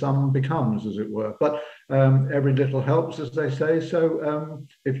divided the sum becomes, as it were. But every little helps, as they say. So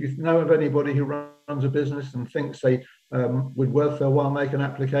if you know of anybody who runs a business and thinks they would worth their while make an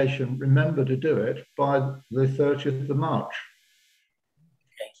application, remember to do it by the 30th of March.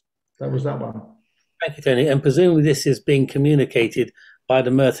 Okay. That was that one. Thank you, Tony. And presumably this is being communicated by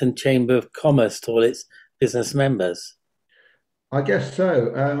the Merton Chamber of Commerce to all its business members. I guess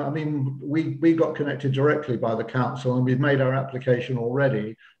so. I mean, we got connected directly by the council and we've made our application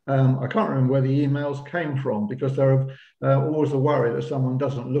already. I can't remember where the emails came from, because there are always a worry that someone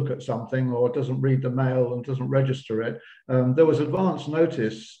doesn't look at something or doesn't read the mail and doesn't register it. There was advance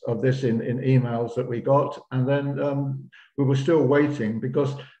notice of this in emails that we got, and then we were still waiting,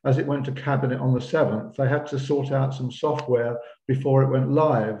 because as it went to Cabinet on the 7th, they had to sort out some software before it went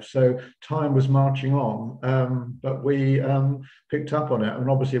live. So time was marching on, but we picked up on it. And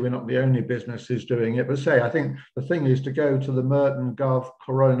obviously we're not the only business who's doing it. But I think the thing is to go to the Merton Gov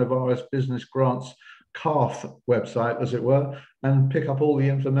Coronavirus Business Grants CARF website, as it were, and pick up all the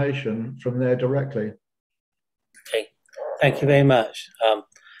information from there directly. Okay, thank you very much.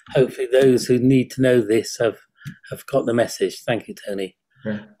 Hopefully those who need to know this have got the message. Thank you, Tony.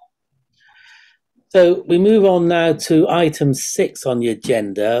 Okay. So we move on now to item 6 on the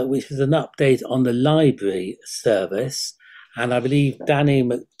agenda, which is an update on the library service. And I believe Danny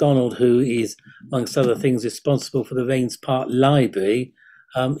MacDonald, who is, amongst other things, responsible for the Raynes Park Library,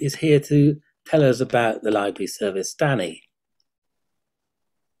 is here to tell us about the library service. Danny.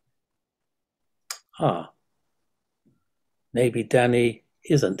 Maybe Danny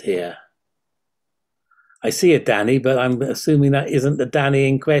isn't here. I see a Danny, but I'm assuming that isn't the Danny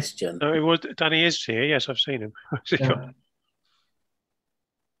in question. No, Danny is here. Yes, I've seen him. Yeah.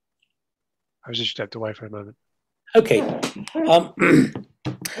 I was just stepped away for a moment. Okay.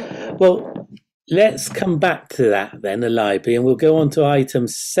 Well, let's come back to that then, the library, and we'll go on to item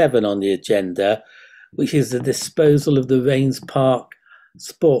 7 on the agenda, which is the disposal of the Raynes Park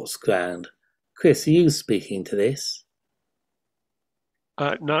sports ground. Chris, are you speaking to this?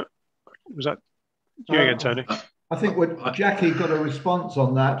 No. Was that you again, Tony? I think Jackie got a response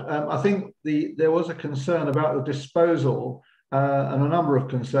on that. I think there was a concern about the disposal and a number of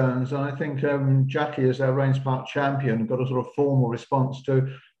concerns. And I think Jackie, as our Raynes Park champion, got a sort of formal response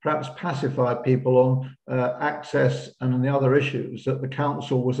to perhaps pacify people on access and the other issues, that the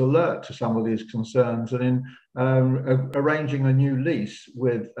council was alert to some of these concerns. And in arranging a new lease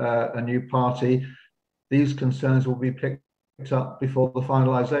with a new party, these concerns will be picked up before the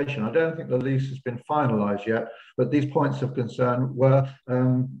finalisation. I don't think the lease has been finalised yet, but these points of concern were,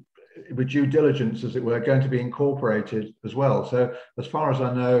 with due diligence, as it were, going to be incorporated as well. So as far as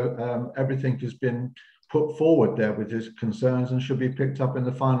I know, everything has been put forward there with his concerns and should be picked up in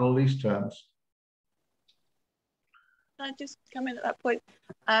the final lease terms. Can I just come in at that point?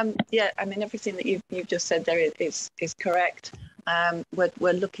 Yeah, I mean, everything that you've just said there is correct.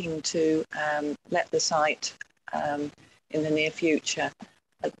 We're looking to let the site in the near future,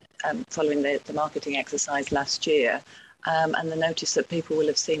 following the marketing exercise last year. And the notice that people will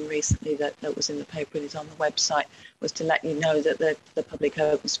have seen recently that was in the paper and is on the website was to let you know that the public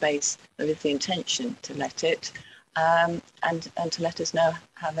open space, there is the intention to let it, and to let us know,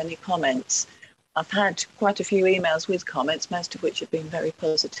 have any comments. I've had quite a few emails with comments, most of which have been very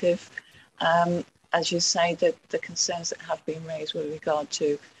positive. As you say, the concerns that have been raised with regard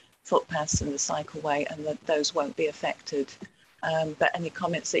to footpaths and the cycleway, and that those won't be affected. But any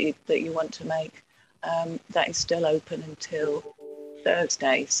comments that you want to make, that is still open until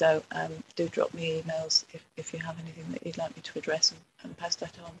Thursday. So do drop me emails if you have anything that you'd like me to address, and pass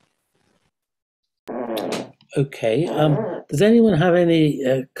that on. Okay. Does anyone have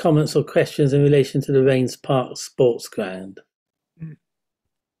any comments or questions in relation to the Raynes Park sports ground?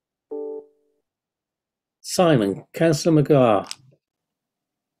 Simon, Councillor McGrath.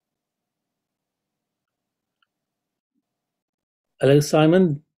 Hello,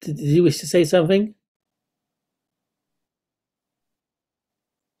 Simon. Did you wish to say something?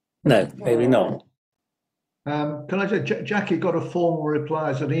 No, maybe not. Can I say, Jackie got a formal reply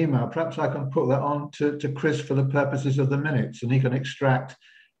as an email. Perhaps I can put that on to Chris for the purposes of the minutes, and he can extract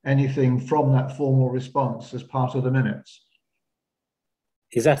anything from that formal response as part of the minutes.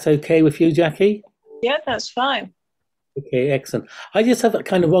 Is that okay with you, Jackie? Yeah, that's fine. Okay, excellent. I just have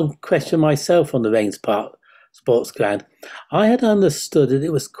kind of one question myself on the Raynes Park sports ground. I had understood that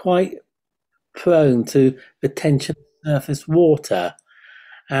it was quite prone to retention of surface water,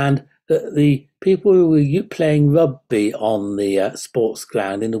 and that the people who were playing rugby on the sports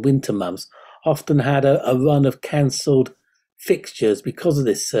ground in the winter months often had a run of cancelled fixtures because of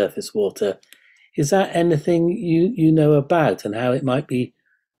this surface water. Is that anything you know about and how it might be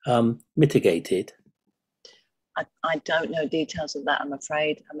mitigated? I don't know details of that, I'm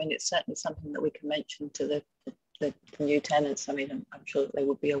afraid. I mean, it's certainly something that we can mention to the new tenants. I mean, I'm sure that they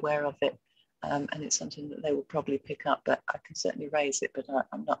will be aware of it, and it's something that they will probably pick up, but I can certainly raise it, but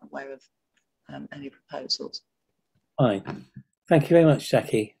I'm not aware of any proposals. Fine. Thank you very much,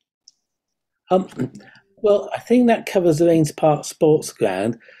 Jackie. Well, I think that covers the Raynes Park Sports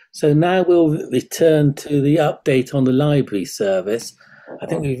Ground. So now we'll return to the update on the library service. I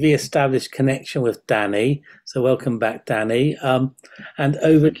think we've re-established connection with Danny. So welcome back, Danny. And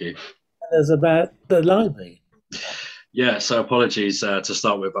over to us about the library. Yeah, so apologies to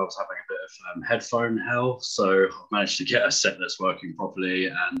start with. I was having a bit of headphone hell, so I've managed to get a set that's working properly.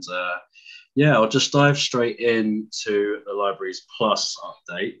 And yeah, I'll just dive straight into the Libraries Plus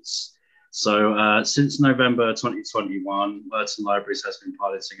updates. So since November 2021, Merton Libraries has been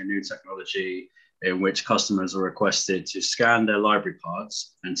piloting a new technology in which customers are requested to scan their library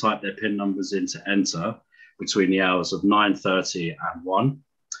cards and type their PIN numbers in to enter between the hours of 9:30 and 1.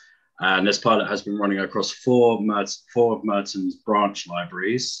 And this pilot has been running across four of Merton's branch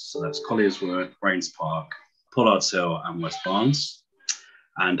libraries. So that's Collierswood, Raynes Park, Pollard's Hill, and West Barnes.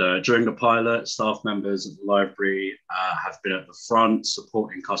 And during the pilot, staff members at the library have been at the front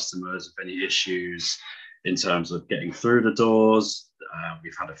supporting customers with any issues in terms of getting through the doors.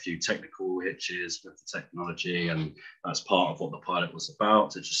 We've had a few technical hitches with the technology, and that's part of what the pilot was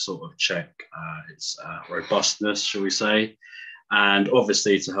about, to just sort of check its robustness, shall we say. And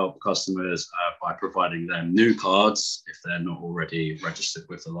obviously to help customers by providing them new cards if they're not already registered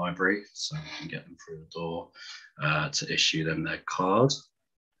with the library, so we can get them through the door to issue them their card.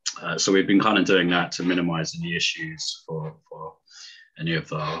 So we've been kind of doing that to minimize any issues for any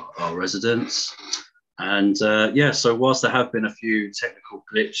of our residents. And yeah, so whilst there have been a few technical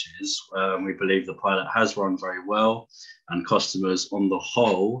glitches, we believe the pilot has run very well, and customers on the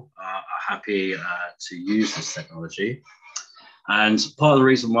whole are happy to use this technology. And part of the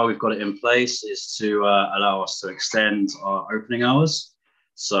reason why we've got it in place is to allow us to extend our opening hours.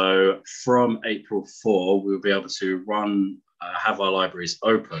 So from April 4, we'll be able to have our libraries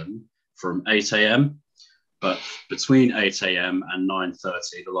open from 8 a.m. But between 8 a.m. and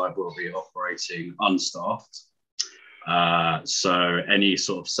 9:30, the library will be operating unstaffed. So any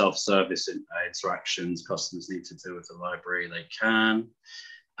sort of self-service interactions customers need to do with the library, they can.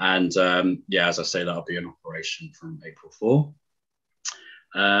 And yeah, as I say, that'll be in operation from April 4.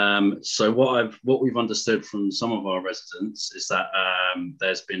 So what we've understood from some of our residents is that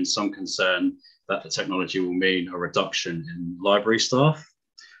there's been some concern that the technology will mean a reduction in library staff.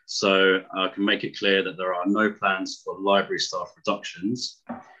 So I can make it clear that there are no plans for library staff reductions.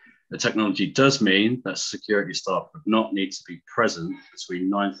 The technology does mean that security staff would not need to be present between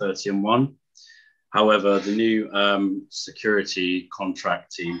 9:30 and 1. However, the new security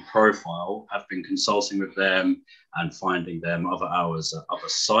contract team Profile have been consulting with them and finding them other hours at other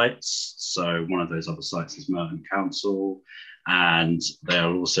sites. So one of those other sites is Merton Council, and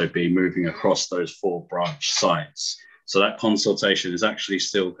they'll also be moving across those 4 branch sites. So that consultation is actually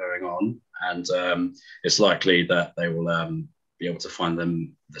still going on, and it's likely that they will be able to find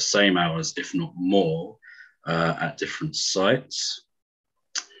them the same hours, if not more, at different sites.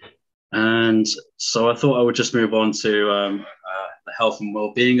 And so I thought I would just move on to the health and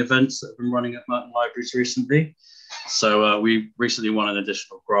wellbeing events that have been running at Merton Libraries recently. So we recently won an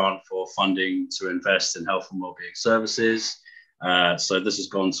additional grant for funding to invest in health and wellbeing services. So this has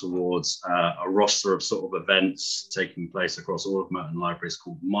gone towards a roster of sort of events taking place across all of Merton Libraries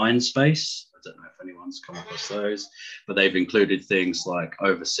called Mindspace. I don't know if anyone's come across those, but they've included things like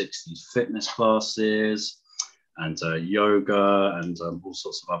over 60s fitness classes, and yoga, and all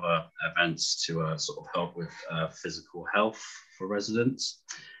sorts of other events to sort of help with physical health for residents.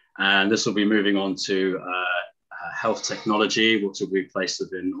 And this will be moving on to health technology, which will be placed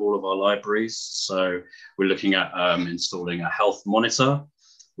within all of our libraries. So we're looking at installing a health monitor,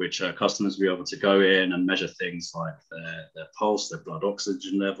 which customers will be able to go in and measure things like their pulse, their blood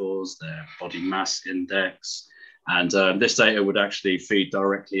oxygen levels, their body mass index. And this data would actually feed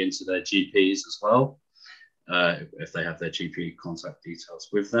directly into their GPs as well, if they have their GP contact details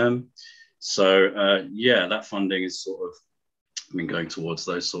with them. So yeah, that funding is sort of been going towards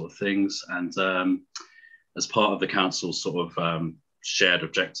those sort of things. And as part of the council's sort of shared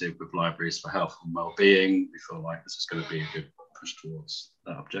objective with libraries for health and wellbeing, we feel like this is going to be a good push towards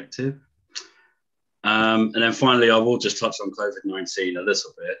that objective. And then finally, I will just touch on COVID-19 a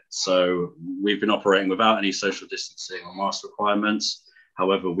little bit. So we've been operating without any social distancing or mask requirements.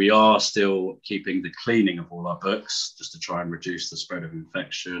 However, we are still keeping the cleaning of all our books just to try and reduce the spread of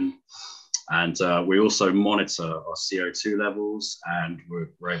infection. And we also monitor our CO2 levels, and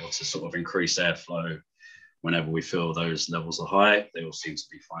we're able to sort of increase airflow whenever we feel those levels are high. They all seem to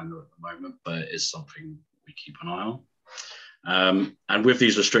be fine at the moment, but it is something we keep an eye on. And with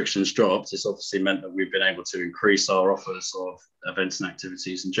these restrictions dropped, it's obviously meant that we've been able to increase our offers of events and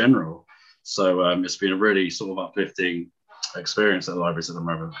activities in general. So it's been a really sort of uplifting experience at the libraries at the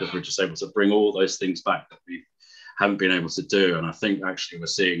moment, because we're just able to bring all those things back that we haven't been able to do. And I think actually we're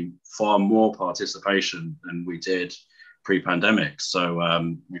seeing far more participation than we did pre-pandemic. So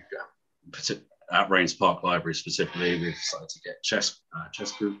we've got, at Raynes Park Library specifically, we've started to get chess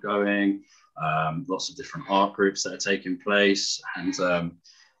group going, lots of different art groups that are taking place. And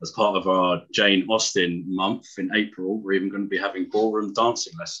as part of our Jane Austen month in April, we're even going to be having ballroom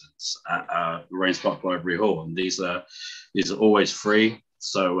dancing lessons at Raynes Park Library Hall. And these are always free.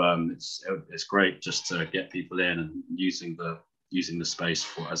 So it's great just to get people in and using the space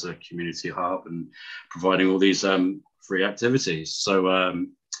as a community hub and providing all these free activities. So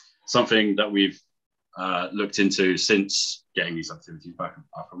something that we've looked into since getting these activities back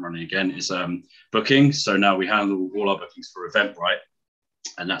up and running again is booking. So now we handle all our bookings for Eventbrite,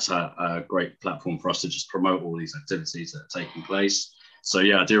 and that's a great platform for us to just promote all these activities that are taking place. So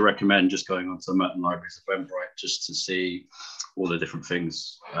yeah, I do recommend just going onto the Merton Library's Eventbrite just to see all the different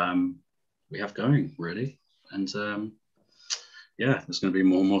things we have going, really. And yeah, there's going to be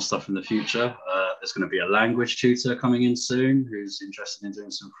more and more stuff in the future. There's going to be a language tutor coming in soon who's interested in doing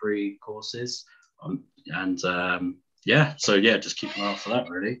some free courses. Yeah, so yeah, just keep an eye out for that,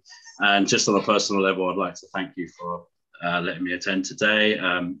 really. And just on a personal level, I'd like to thank you for letting me attend today.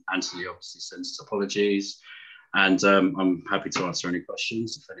 Anthony obviously sends his apologies, and I'm happy to answer any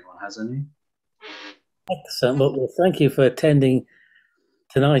questions if anyone has any. Excellent. Well, thank you for attending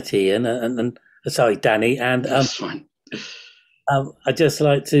tonight, Ian, and sorry, Danny. And That's fine. I'd just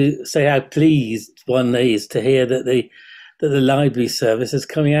like to say how pleased one is to hear that the library service is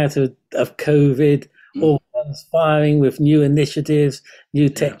coming out of COVID, all guns firing with new initiatives, new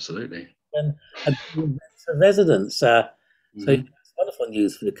tech, absolutely, and for residents. So it's wonderful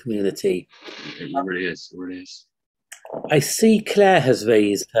news for the community. It really is. It really is. I see Claire has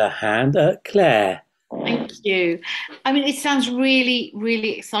raised her hand. Claire. Thank you. I mean, it sounds really,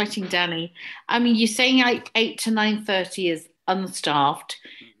 really exciting, Danny. I mean, you're saying like 8 to 9:30 is unstaffed,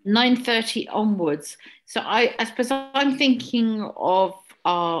 9:30 onwards. So I suppose I'm thinking of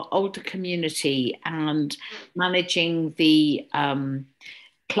our older community and managing the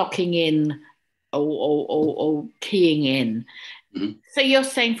clocking in or keying in. Mm-hmm. So you're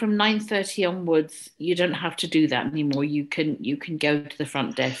saying from 9:30 onwards, you don't have to do that anymore. You can go to the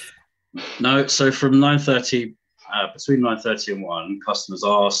front desk. No, so from 9:30, between 9:30 and 1, customers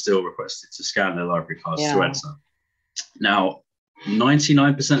are still requested to scan their library cards to enter. Now,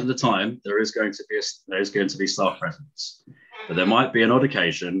 99% of the time, there is going to be staff presence, but there might be an odd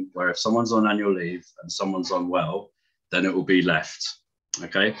occasion where if someone's on annual leave and someone's unwell, then it will be left.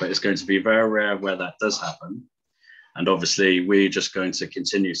 Okay, but it's going to be very rare where that does happen. And obviously, we're just going to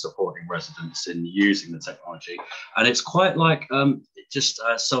continue supporting residents in using the technology. And it's quite like just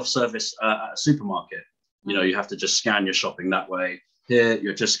a self-service at a supermarket. You know, you have to just scan your shopping that way. Here,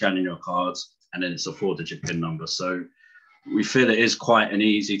 you're just scanning your cards, and then it's a 4-digit PIN number. So we feel it is quite an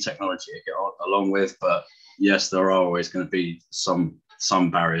easy technology to get along with. But yes, there are always going to be some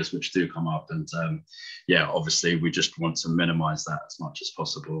barriers which do come up. And yeah, obviously, we just want to minimize that as much as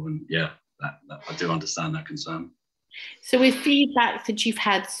possible. And yeah, that I do understand that concern. So with feedback that you've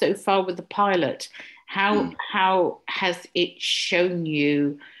had so far with the pilot, how has it shown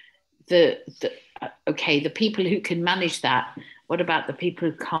you the people who can manage that? What about the people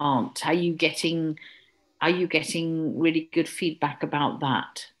who can't? Are you getting really good feedback about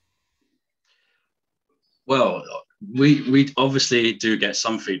that? Well, we obviously do get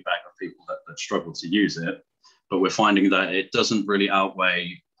some feedback of people that struggle to use it, but we're finding that it doesn't really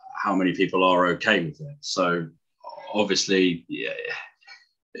outweigh how many people are okay with it. So obviously, yeah,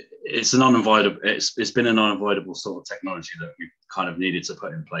 it's been an unavoidable sort of technology that we kind of needed to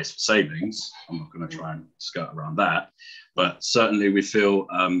put in place for savings. I'm not going to try and skirt around that, but certainly we feel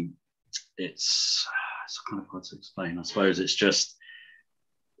it's kind of hard to explain. I suppose it's just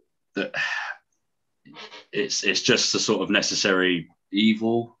that it's just a sort of necessary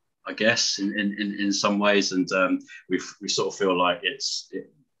evil, I guess, in some ways, and we sort of feel like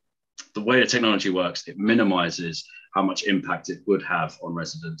the way the technology works, it minimizes how much impact it would have on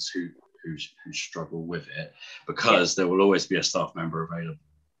residents who struggle with it, because there will always be a staff member available.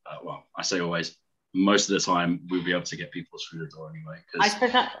 Well, I say always, most of the time we'll be able to get people through the door anyway. I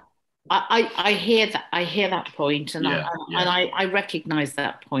suppose I hear that. I hear that point, and Yeah, yeah. I recognise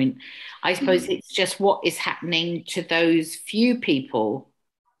that point. I suppose it's just what is happening to those few people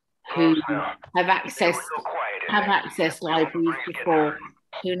who have accessed libraries before,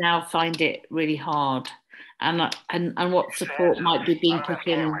 who now find it really hard, and what support might be being put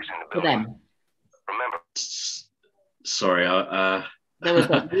in for them. Sorry, There was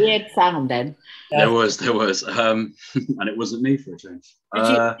a weird sound then. There was, and it wasn't me for a change.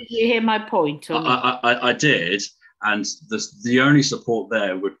 Did you hear my point or not? I did, and the only support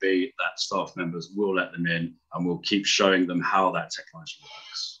there would be that staff members will let them in, and we'll keep showing them how that technology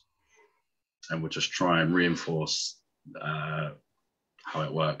works, and we'll just try and reinforce how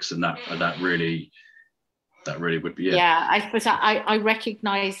it works, and that really would be it. Yeah, I suppose I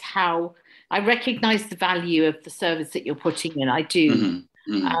recognise the value of the service that you're putting in. I do. Mm-hmm.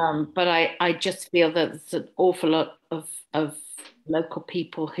 Mm-hmm. But I just feel that there's an awful lot of local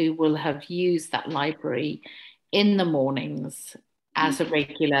people who will have used that library in the mornings as a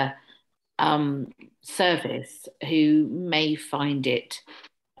regular service who may find it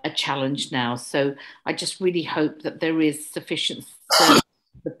a challenge now. So I just really hope that there is sufficient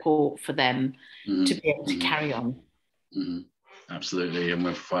support for them to be able to carry on. Mm-hmm. Absolutely, and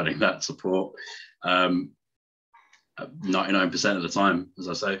we're providing that support 99% of the time, as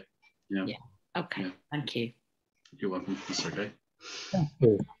I say. Yeah. Okay. Yeah. Thank you. You're welcome. That's okay. Thank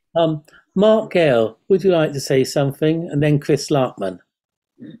you. Mark Gale, would you like to say something? And then Chris Larkman.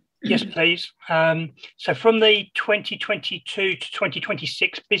 Yes, please. So from the 2022 to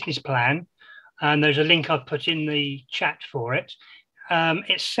 2026 business plan, and there's a link I've put in the chat for it,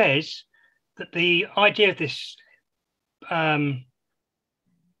 it says that the idea of this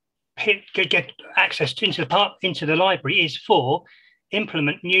get access into the library is for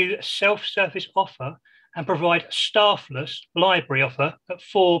implement new self-service offer and provide staffless library offer at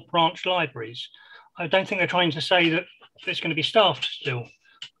 4 branch libraries. I don't think they're trying to say that it's going to be staffed still.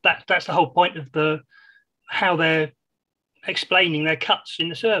 That's the whole point of how they're explaining their cuts in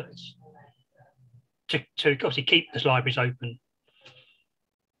the service to obviously keep the libraries open.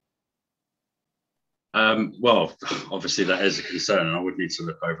 Well, obviously that is a concern, and I would need to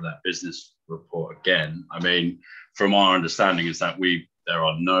look over that business report again. I mean, from our understanding is that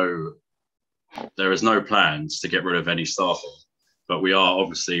there is no plans to get rid of any staffing, but we are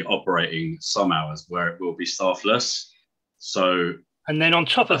obviously operating some hours where it will be staffless. So, and then on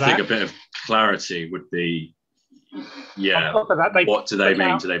top of that, I think a bit of clarity would be, yeah. On top of that, what do they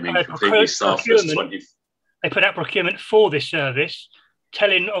mean? Do they mean completely staffless? They put out procurement for this service,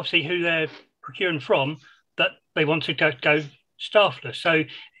 telling obviously who they're procuring from that they want to go staffless. So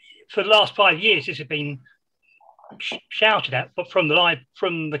for the last 5 years, this has been shouted at, but from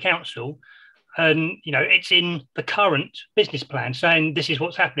the council, and it's in the current business plan saying this is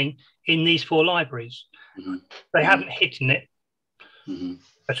what's happening in these 4 libraries. Mm-hmm. They haven't hidden it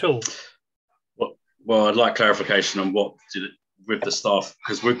at all. Well, I'd like clarification on with the staff,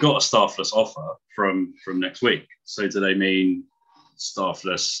 because we've got a staffless offer from next week. So do they mean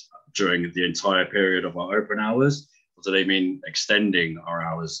staffless during the entire period of our open hours, or do they mean extending our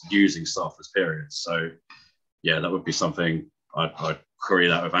hours using staffless periods? So yeah, that would be something I'd query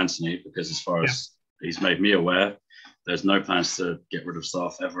that with Anthony, because as far as he's made me aware, there's no plans to get rid of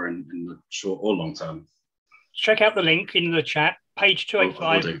staff ever in the short or long term. Check out the link in the chat, page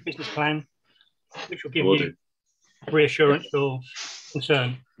 285 of the business plan, which will give you reassurance or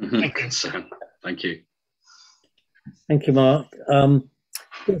concern. Thank you. Concern. Thank you. Thank you, Mark.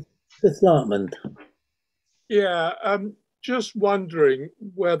 Chris Larkman. Yeah, just wondering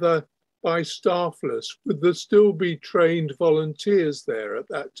whether by staffless, would there still be trained volunteers there at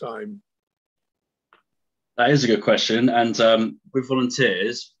that time? That is a good question. And with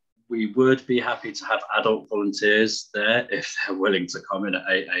volunteers, we would be happy to have adult volunteers there if they're willing to come in at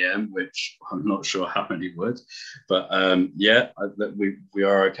 8 a.m, which I'm not sure how many would. But we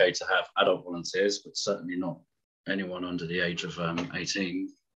are okay to have adult volunteers, but certainly not anyone under the age of 18.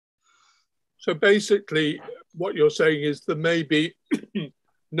 So basically, what you're saying is there may be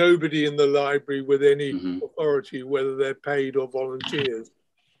nobody in the library with any authority, whether they're paid or volunteers,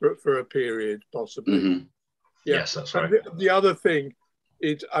 for a period, possibly. Yeah. Yes, that's right. The other thing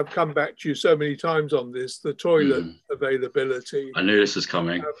is, I've come back to you so many times on this, the toilet availability. I knew this was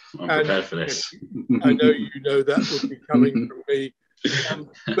coming. I'm prepared for this. I know you know that would be coming from me.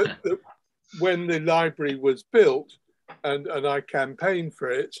 But when the library was built, and I campaigned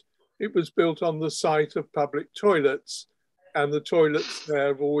for it, it was built on the site of public toilets, and the toilets there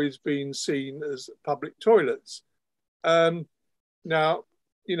have always been seen as public toilets. Now,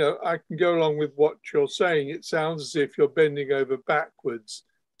 I can go along with what you're saying. It sounds as if you're bending over backwards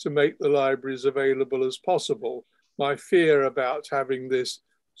to make the libraries available as possible. My fear about having this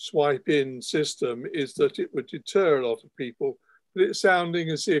swipe in system is that it would deter a lot of people, but it's sounding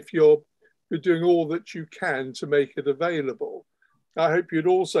as if you're doing all that you can to make it available. I hope you'd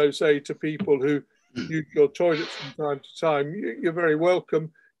also say to people who use your toilets from time to time, you're very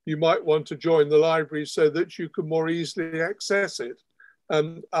welcome. You might want to join the library so that you can more easily access it.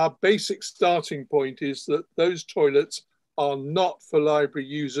 Our basic starting point is that those toilets are not for library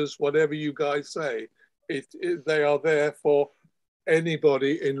users, whatever you guys say. They are there for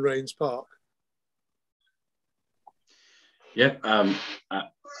anybody in Raynes Park. Yeah,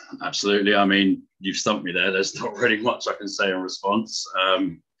 absolutely. I mean, you've stumped me there. There's not really much I can say in response.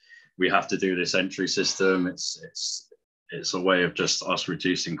 We have to do this entry system. It's a way of just us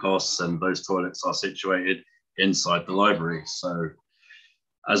reducing costs, and those toilets are situated inside the library. So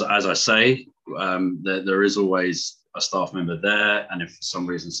as I say, there is always a staff member there, and if for some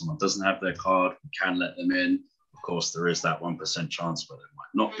reason someone doesn't have their card, we can let them in. Of course, there is that 1% chance where there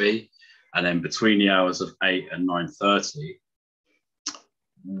might not be. And then between the hours of 8 and 9:30,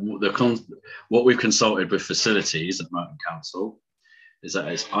 what we've consulted with facilities at Merton Council is that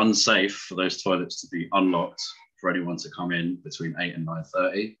it's unsafe for those toilets to be unlocked for anyone to come in between 8 and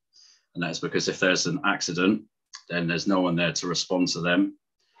 9:30. And that's because if there's an accident, then there's no one there to respond to them.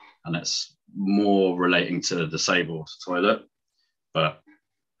 And that's more relating to the disabled toilet. But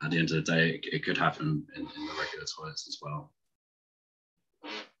at the end of the day, it could happen in the regular toilets as well.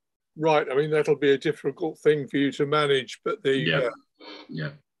 Right. I mean, that'll be a difficult thing for you to manage, but Yeah.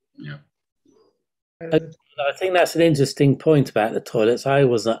 I think that's an interesting point about the toilets. I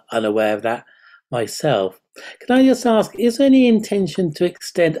was unaware of that myself. Can I just ask, is there any intention to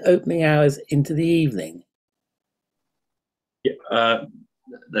extend opening hours into the evening? Yeah,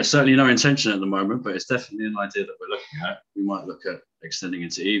 there's certainly no intention at the moment, but it's definitely an idea that we're looking at. We might look at extending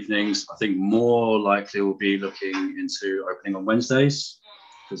into evenings. I think more likely we'll be looking into opening on Wednesdays,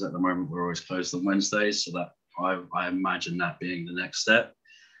 because at the moment we're always closed on Wednesdays. So that I imagine that being the next step.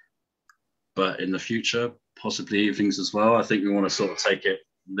 But in the future, possibly evenings as well. I think we want to sort of take it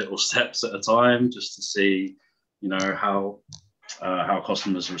little steps at a time, just to see, you know, how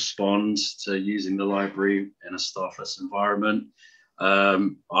customers respond to using the library in a staffless environment.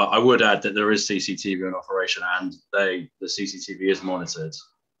 I would add that there is CCTV in operation, and the CCTV is monitored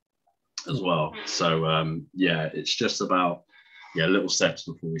as well. So yeah, it's just about little steps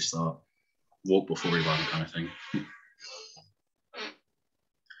before we start, walk before we run kind of thing.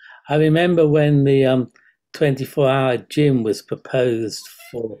 I remember when the 24-hour gym was proposed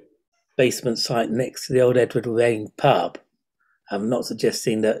for basement site next to the old Edward Rayne pub. I'm not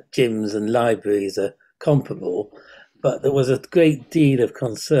suggesting that gyms and libraries are comparable, but there was a great deal of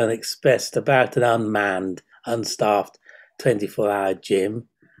concern expressed about an unmanned, unstaffed 24-hour gym.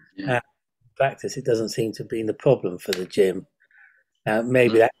 Yeah. In practice, it doesn't seem to have been the problem for the gym.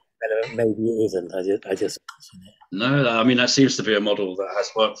 Maybe that's better, maybe it isn't. I just No, I mean, that seems to be a model that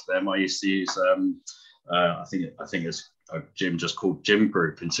has worked for them. I used to use, I think it's a gym just called Gym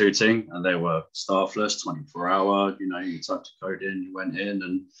Group in Tooting, and they were staffless, 24-hour. You know, you typed a code in, you went in,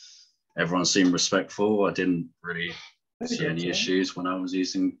 and everyone seemed respectful. I didn't really see any issues when I was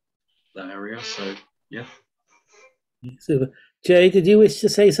using that area. So, yeah. Super. Jay, did you wish to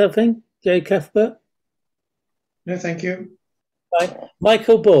say something? Jay Cuthbert? No, thank you. Right.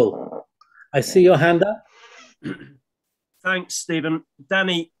 Michael Bull, I see your hand up. Thanks, Stephen.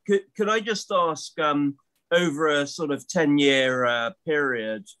 Danny, could I just ask, over a sort of 10-year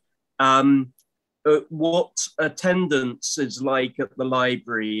period, what attendance is like at the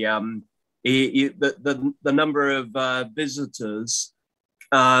library? The number of visitors,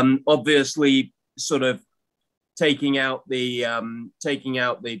 obviously, sort of taking out the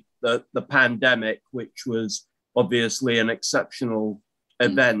pandemic, which was obviously an exceptional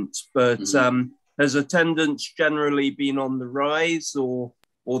event, but has attendance generally been on the rise or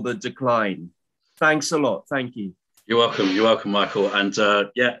the decline? Thanks a lot. Thank you. You're welcome, Michael. And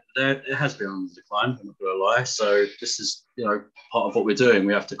it has been on the decline, I'm not going to lie. So this is, part of what we're doing.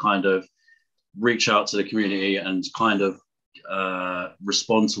 We have to kind of reach out to the community and kind of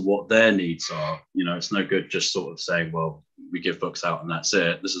respond to what their needs are. It's no good just sort of saying, well, we give books out and that's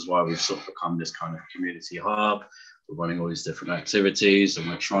it. This is why we've sort of become this kind of community hub. We're running all these different activities, and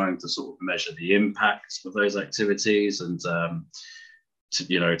we're trying to sort of measure the impact of those activities and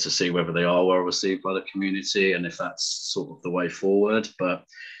to see whether they are well received by the community and if that's sort of the way forward. But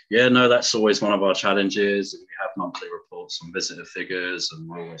yeah, no, that's always one of our challenges. We have monthly reports on visitor figures, and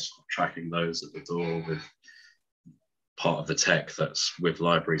we're always tracking those at the door with part of the tech that's with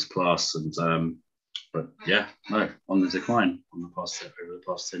Libraries Plus. And But yeah, no, on the decline over the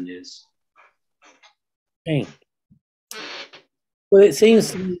past 10 years. Okay. Well, it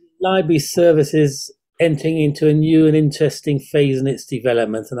seems library services entering into a new and interesting phase in its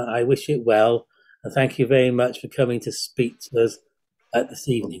development, and I wish it well. And thank you very much for coming to speak to us this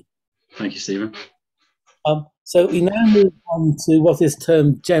evening. Thank you, Stephen. So we now move on to what is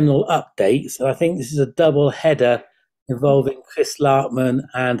termed general updates. And I think this is a double header involving Chris Larkman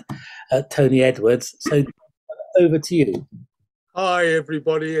and Tony Edwards. So over to you. Hi,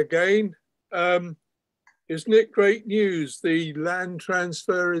 everybody again. Isn't it great news? The land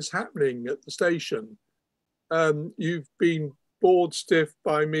transfer is happening at the station. You've been bored stiff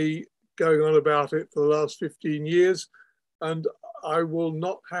by me going on about it for the last 15 years, and I will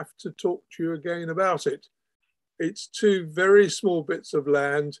not have to talk to you again about it. It's two very small bits of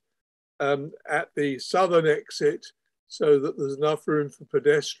land at the southern exit so that there's enough room for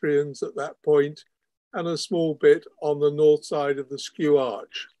pedestrians at that point, and a small bit on the north side of the Skew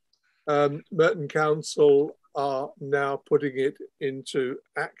Arch. Merton Council are now putting it into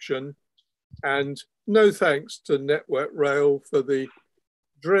action, and no thanks to Network Rail for the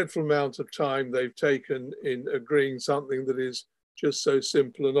dreadful amount of time they've taken in agreeing something that is just so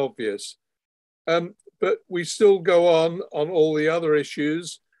simple and obvious. But we still go on all the other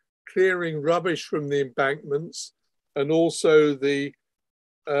issues, clearing rubbish from the embankments, and also the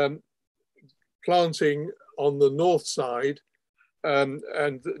planting on the north side. And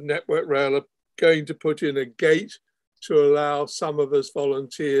Network Rail are going to put in a gate to allow some of us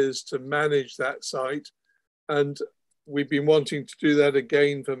volunteers to manage that site. And we've been wanting to do that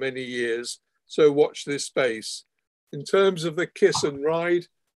again for many years. So watch this space. In terms of the kiss and ride,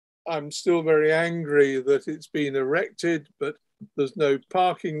 I'm still very angry that it's been erected, but there's no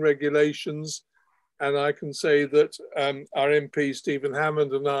parking regulations. And I can say that our MP, Stephen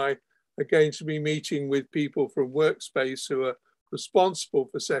Hammond, and I are going to be meeting with people from Workspace who are responsible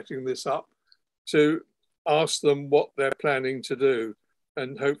for setting this up to ask them what they're planning to do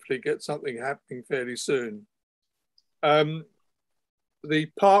and hopefully get something happening fairly soon. The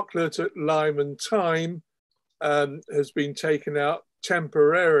parklet at Lime and Thyme has been taken out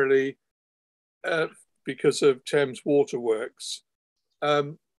temporarily because of Thames Waterworks.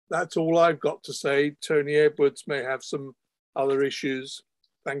 That's all I've got to say. Tony Edwards may have some other issues.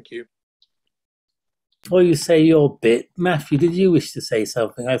 Thank you. Before you say your bit, Matthew, did you wish to say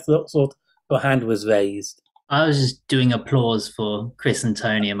something? I thought your hand was raised. I was just doing applause for Chris and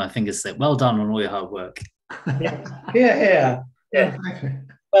Tony, and my fingers said, well done on all your hard work. Yeah.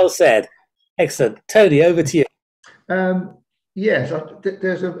 Well said. Excellent. Tony, over to you. Yes,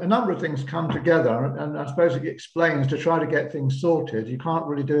 there's a number of things come together, and I suppose it explains to try to get things sorted. You can't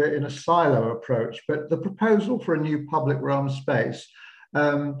really do it in a silo approach, but the proposal for a new public realm space,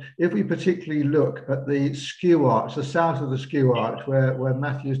 if we particularly look at the Skew Arch, the south of the Skew Arch, where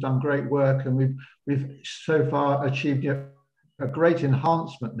Matthew's done great work, and we've so far achieved a great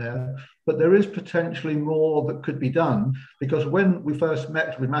enhancement there, but there is potentially more that could be done, because when we first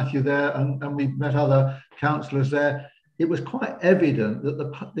met with Matthew there and we met other councillors there, it was quite evident that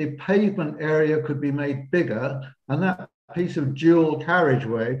the pavement area could be made bigger, and that piece of dual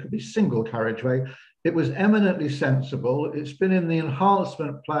carriageway could be single carriageway. It was eminently sensible. It's been in the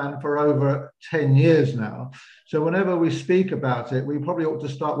enhancement plan for over 10 years now. So whenever we speak about it, we probably ought to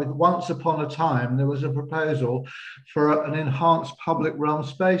start with once upon a time, there was a proposal for an enhanced public realm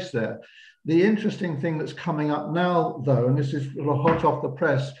space there. The interesting thing that's coming up now, though, and this is hot off the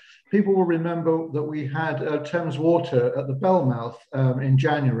press, people will remember that we had Thames Water at the Bellmouth in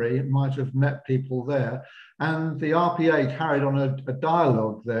January. It might have met people there. And the RPA carried on a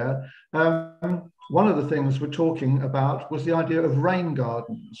dialogue there. One of the things we're talking about was the idea of rain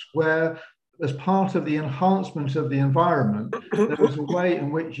gardens, where as part of the enhancement of the environment, there was a way in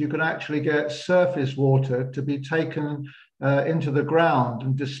which you could actually get surface water to be taken into the ground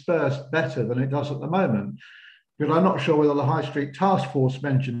and dispersed better than it does at the moment. Because I'm not sure whether the High Street Task Force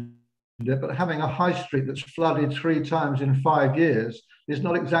mentioned it, but having a high street that's flooded 3 times in 5 years is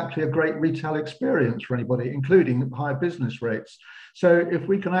not exactly a great retail experience for anybody, including high business rates. So if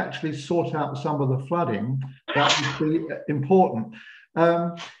we can actually sort out some of the flooding, that would be important.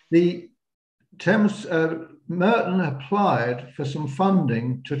 The Thames, Merton applied for some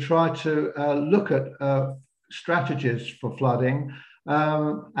funding to try to look at strategies for flooding,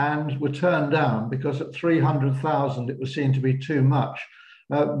 and were turned down because at 300,000 it was seen to be too much.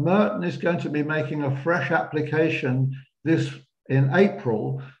 Merton is going to be making a fresh application in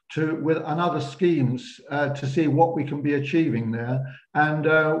April with other schemes to see what we can be achieving there. And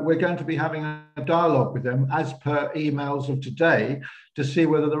we're going to be having a dialogue with them as per emails of today to see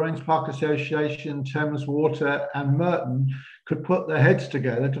whether the Raynes Park Association, Thames Water and Merton could put their heads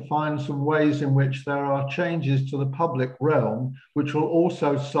together to find some ways in which there are changes to the public realm, which will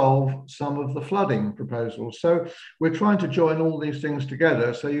also solve some of the flooding proposals. So we're trying to join all these things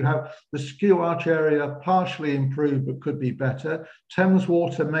together. So you have the Skew Arch area partially improved, but could be better. Thames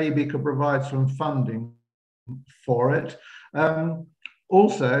Water maybe could provide some funding for it.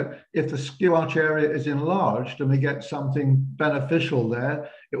 Also, if the Skew Arch area is enlarged and we get something beneficial there,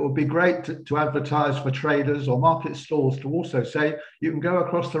 it would be great to advertise for traders or market stalls to also say you can go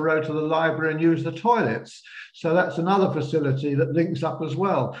across the road to the library and use the toilets. So that's another facility that links up as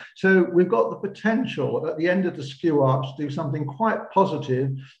well. So we've got the potential at the end of the Skew Arch to do something quite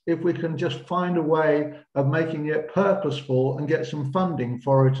positive if we can just find a way of making it purposeful and get some funding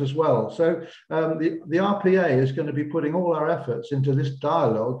for it as well. So the RPA is going to be putting all our efforts into this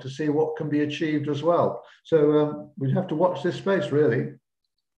dialogue to see what can be achieved as well. So we have to watch this space, really.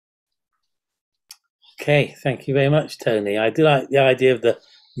 Okay, thank you very much, Tony. I do like the idea of the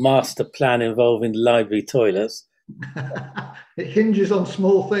master plan involving library toilets. It hinges on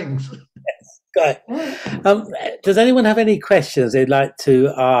small things. Yes. Does anyone have any questions they'd like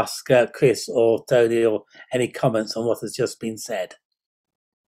to ask Chris or Tony, or any comments on what has just been said?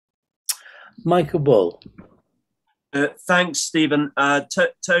 Michael Bull. Thanks, Stephen.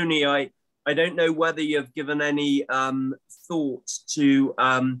 Tony, I don't know whether you've given any thought to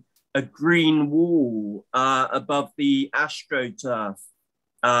a green wall above the AstroTurf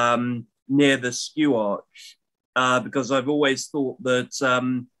near the Skew Arch, because I've always thought that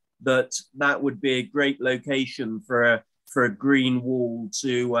that would be a great location for a green wall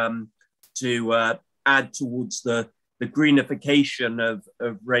to add towards the greenification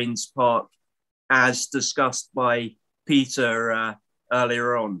of Raynes Park, as discussed by Peter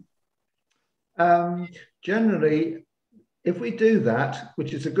earlier on. Generally, if we do that,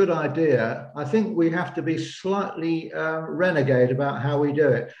 which is a good idea, I think we have to be slightly renegade about how we do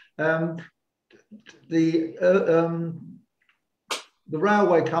it. The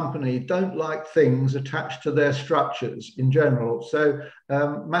railway company don't like things attached to their structures in general. So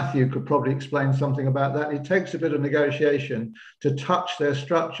Matthew could probably explain something about that. It takes a bit of negotiation to touch their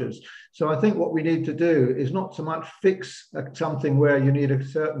structures. So I think what we need to do is not so much fix something where you need a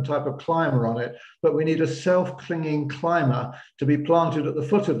certain type of climber on it, but we need a self-clinging climber to be planted at the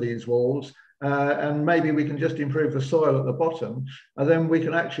foot of these walls. And maybe we can just improve the soil at the bottom, and then we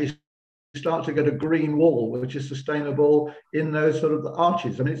can actually start to get a green wall, which is sustainable in those sort of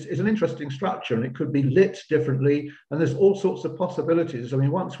arches. I mean, it's an interesting structure, and it could be lit differently, and there's all sorts of possibilities. I mean,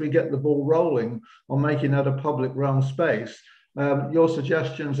 once we get the ball rolling on making that a public realm space, your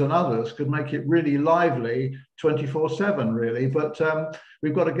suggestions and others could make it really lively 24/7, really. But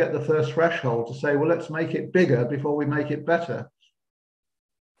we've got to get the first threshold to say, well, let's make it bigger before we make it better.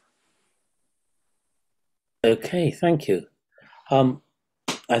 Okay, thank you.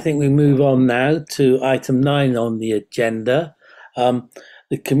 I think we move on now to item 9 on the agenda,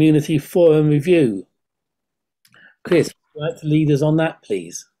 the Community Forum Review. Chris, would you like to lead us on that,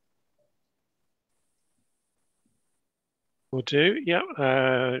 please? Will do, yeah.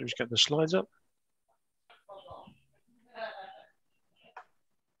 Just get the slides up.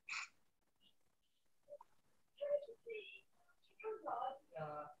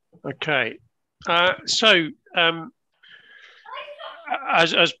 Okay,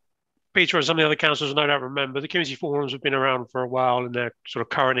 as Peter and some of the other councillors no doubt remember, the community forums have been around for a while in their sort of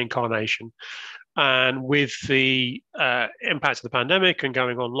current incarnation. And with the impact of the pandemic and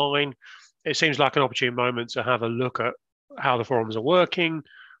going online, it seems like an opportune moment to have a look at how the forums are working,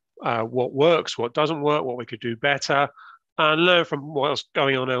 what works, what doesn't work, what we could do better, and learn from what's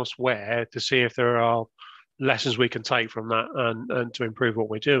going on elsewhere to see if there are lessons we can take from that and to improve what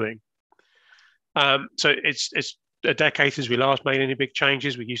we're doing. So it's a decade since we last made any big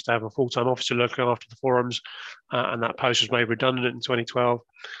changes. We used to have a full-time officer looking after the forums, and that post was made redundant in 2012.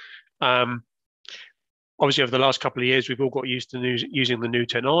 Obviously, over the last couple of years, we've all got used to using the new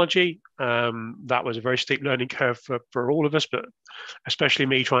technology. That was a very steep learning curve for all of us, but especially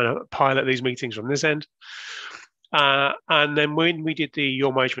me trying to pilot these meetings from this end. And then when we did the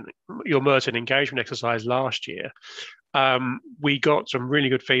Your Merton engagement exercise last year, we got some really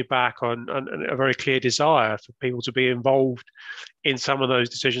good feedback on a very clear desire for people to be involved in some of those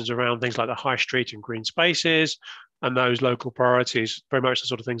decisions around things like the high street and green spaces and those local priorities, very much the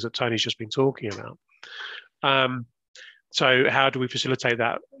sort of things that Tony's just been talking about. So how do we facilitate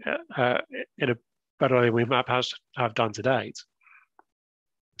that in a better way than we perhaps have done to date?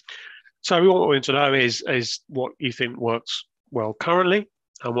 So what we want to know is what you think works well currently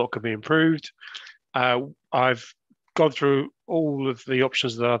and what can be improved. I've gone through all of the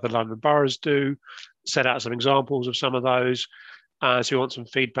options that other London boroughs do, set out some examples of some of those. So we want some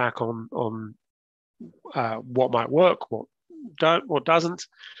feedback on what might work, what doesn't.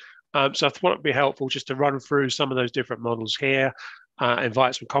 So I thought it'd be helpful just to run through some of those different models here,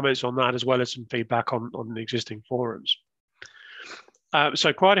 invite some comments on that, as well as some feedback on the existing forums.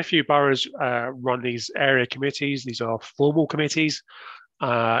 So quite a few boroughs run these area committees. These are formal committees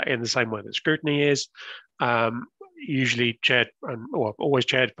in the same way that scrutiny is, usually chaired or always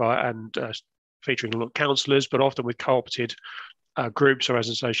chaired by and featuring councillors, but often with co-opted groups or as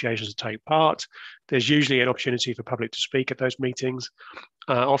associations to take part. There's usually an opportunity for public to speak at those meetings.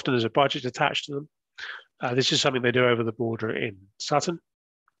 Often there's a budget attached to them. This is something they do over the border in Sutton.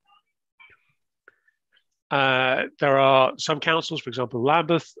 There are some councils, for example,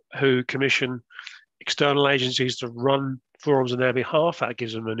 Lambeth, who commission external agencies to run forums on their behalf. That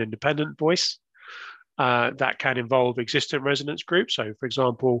gives them an independent voice. That can involve existing residents groups. So, for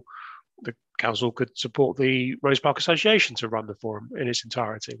example, the council could support the Rose Park Association to run the forum in its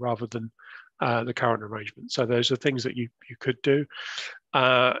entirety rather than the current arrangement. So those are things that you could do.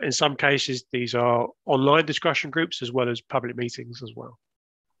 In some cases, these are online discussion groups as well as public meetings as well.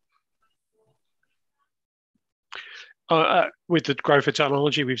 With the growth of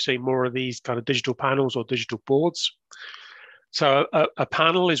technology, we've seen more of these kind of digital panels or digital boards. So a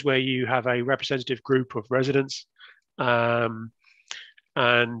panel is where you have a representative group of residents, and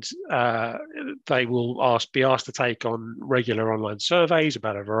they will be asked to take on regular online surveys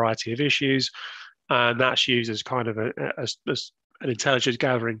about a variety of issues, and that's used as kind of an intelligence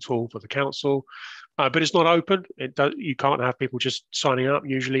gathering tool for the council. But it's not open. You can't have people just signing up.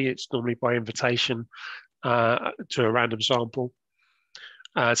 Usually, it's normally by invitation to a random sample.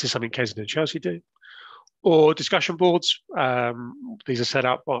 This is something Kensington and Chelsea do. Or discussion boards. These are set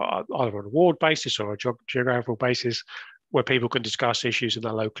up either on a ward basis or a geographical basis where people can discuss issues in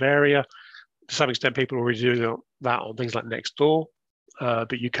their local area. To some extent, people already do that on things like Nextdoor,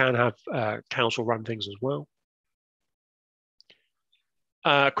 but you can have council-run things as well.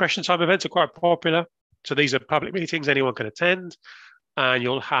 Question time events are quite popular. So these are public meetings anyone can attend, and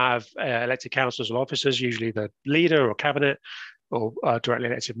you'll have elected councillors or officers, usually the leader or cabinet or directly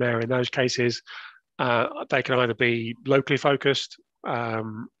elected mayor in those cases. They can either be locally focused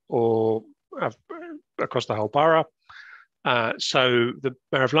or across the whole borough. So the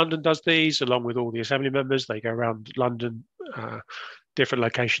Mayor of London does these along with all the Assembly members. They go around London, different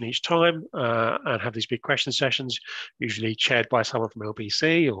location each time, and have these big question sessions, usually chaired by someone from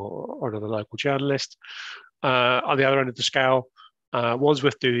LBC or another local journalist. On the other end of the scale,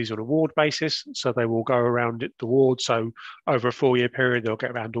 Wandsworth do these on a ward basis. So they will go around the ward. So over a 4-year period, they'll get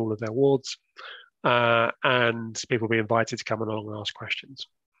around all of their wards. And people will be invited to come along and ask questions.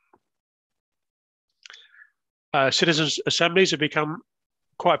 Citizens' assemblies have become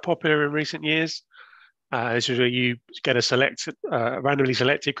quite popular in recent years. This is where you get a randomly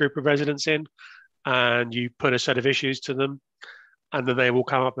selected group of residents in, and you put a set of issues to them, and then they will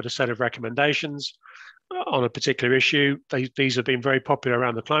come up with a set of recommendations on a particular issue. These have been very popular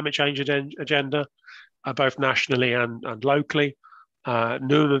around the climate change agenda, both nationally and locally.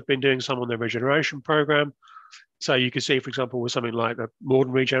 Newham have been doing some on their regeneration program. So you can see, for example, with something like the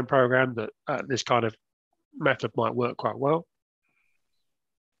Morden Regen program, that this kind of method might work quite well.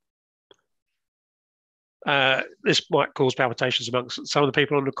 This might cause palpitations amongst some of the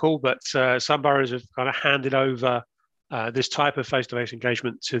people on the call, but some boroughs have kind of handed over this type of face-to-face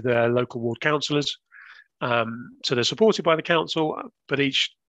engagement to their local ward councillors. So they're supported by the council, but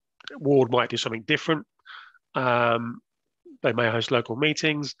each ward might do something different. They may host local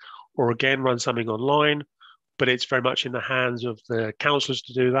meetings or again run something online, but it's very much in the hands of the councillors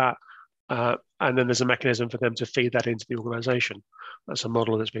to do that. And then there's a mechanism for them to feed that into the organisation. That's a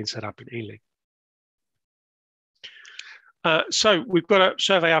model that's been set up in Ely. So we've got a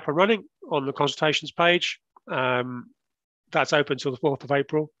survey up and running on the consultations page. That's open until the 4th of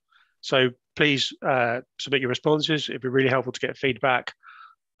April. So please submit your responses. It'd be really helpful to get feedback.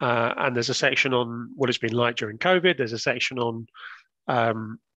 And there's a section on what it's been like during COVID. There's a section on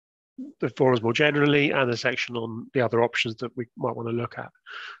the forums more generally, and a section on the other options that we might want to look at.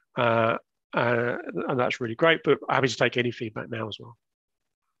 And that's really great, but I'm happy to take any feedback now as well.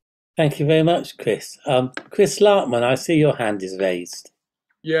 Thank you very much, Chris. Chris Larkman, I see your hand is raised.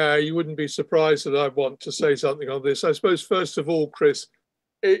 Yeah, you wouldn't be surprised that I want to say something on this. I suppose, first of all, Chris,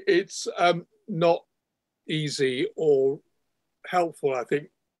 it's not easy or helpful, I think,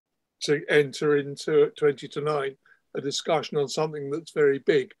 to enter into 20 to 9 a discussion on something that's very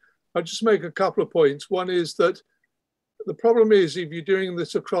big. I'll just make a couple of points. One is that the problem is if you're doing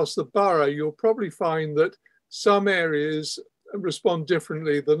this across the borough, you'll probably find that some areas respond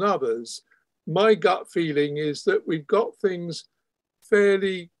differently than others. My gut feeling is that we've got things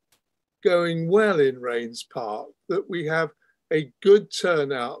fairly going well in Raynes Park, that we have a good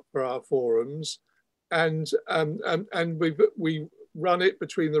turnout for our forums, and we run it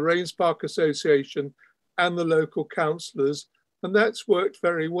between the Raynes Park Association and the local councillors, and that's worked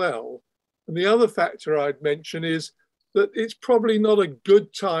very well. And the other factor I'd mention is that it's probably not a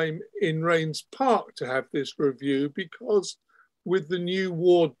good time in Raynes Park to have this review, because with the new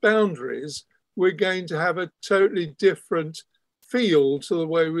ward boundaries, we're going to have a totally different feel to the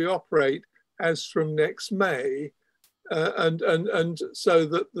way we operate as from next May. And so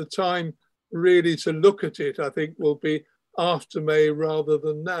that the time really to look at it, I think, will be after May rather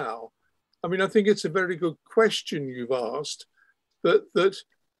than now. I mean, I think it's a very good question you've asked, but that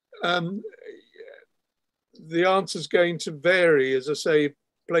the answer is going to vary, as I say,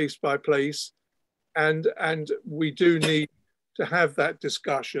 place by place. And we do need to have that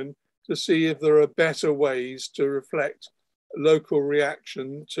discussion to see if there are better ways to reflect local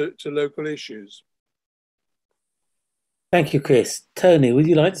reaction to local issues. Thank you, Chris. Tony, would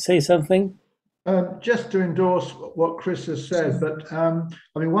you like to say something? Just to endorse what Chris has said, but I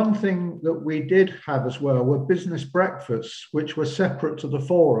mean, one thing that we did have as well were business breakfasts, which were separate to the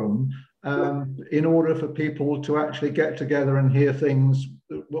forum, in order for people to actually get together and hear things,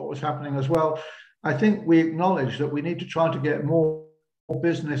 what was happening as well. I think we acknowledge that we need to try to get more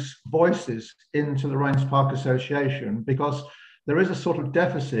business voices into the Raynes Park Association, because there is a sort of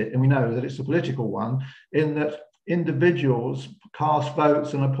deficit, and we know that it's a political one, in that individuals cast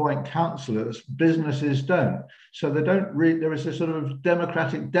votes and appoint councillors, businesses don't. So they don't there is a sort of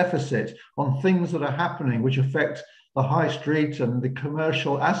democratic deficit on things that are happening which affect the high street and the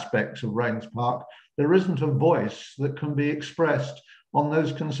commercial aspects of Raynes Park. There isn't a voice that can be expressed on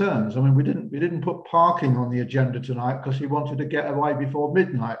those concerns. I mean, we didn't put parking on the agenda tonight because we wanted to get away before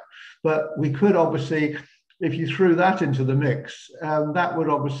midnight, but we could obviously, if you threw that into the mix, that would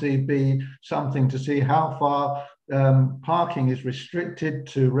obviously be something to see how far parking is restricted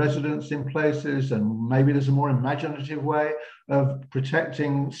to residents in places, and maybe there's a more imaginative way of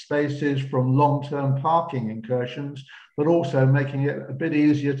protecting spaces from long-term parking incursions, but also making it a bit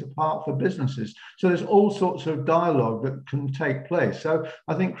easier to park for businesses. So there's all sorts of dialogue that can take place. So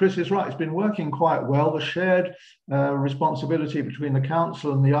I think Chris is right. It's been working quite well. The shared responsibility between the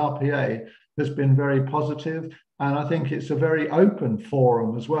council and the RPA has been very positive, and I think it's a very open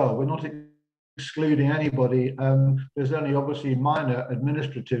forum as well. We're not excluding anybody. There's only obviously minor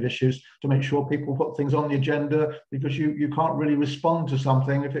administrative issues to make sure people put things on the agenda, because you can't really respond to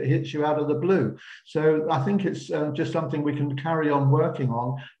something if it hits you out of the blue. So I think it's just something we can carry on working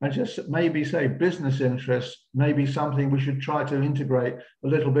on, and just maybe say business interests, maybe something we should try to integrate a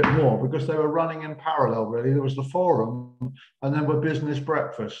little bit more, because they were running in parallel really. There was the forum and then were business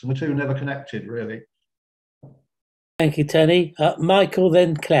breakfasts, and the two never connected really. Thank you, Tony. Michael,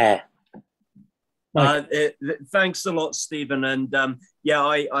 then Claire. Thanks a lot, Stephen. And yeah,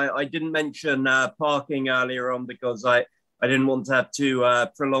 I didn't mention parking earlier on because I didn't want to have too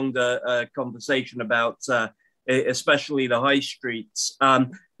prolonged a conversation about especially the high streets.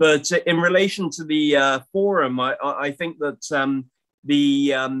 But in relation to the forum, I think that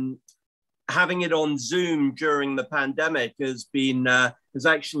having it on Zoom during the pandemic has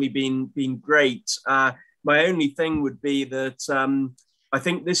actually been great. My only thing would be that I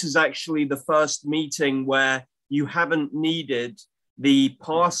think this is actually the first meeting where you haven't needed the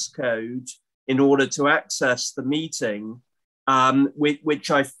passcode in order to access the meeting, which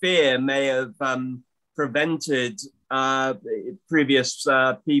I fear may have prevented previous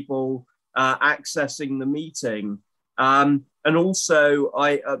people accessing the meeting. And also,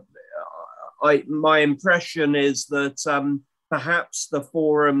 my impression is that perhaps the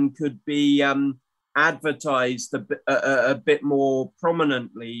forum could be advertised a bit more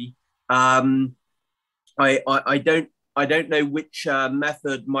prominently. I don't know which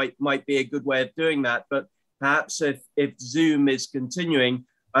method might be a good way of doing that, but perhaps if Zoom is continuing,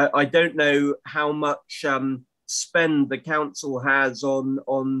 I don't know how much spend the council has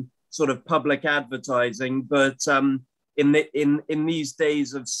on sort of public advertising, but in these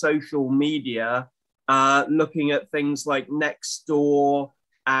days of social media, looking at things like Nextdoor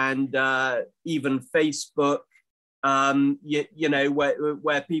and even Facebook, you know,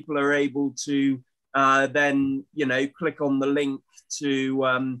 where people are able to then, you know, click on the link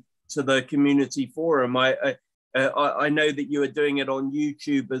to the community forum. I know that you are doing it on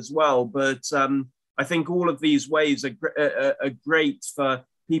YouTube as well, but I think all of these ways are great for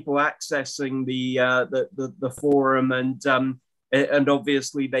people accessing the forum, and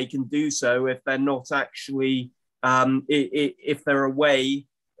obviously they can do so if they're not actually if they're away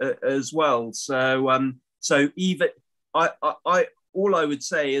as well. So even I all I would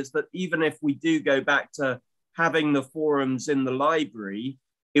say is that even if we do go back to having the forums in the library,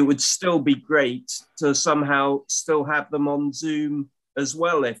 it would still be great to somehow still have them on Zoom as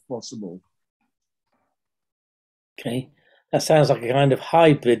well, if possible. Okay, that sounds like a kind of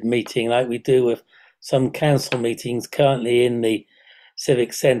hybrid meeting like we do with some council meetings currently in the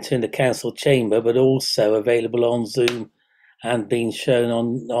Civic Centre in the council chamber, but also available on Zoom and being shown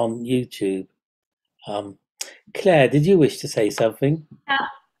on YouTube. Claire, did you wish to say something?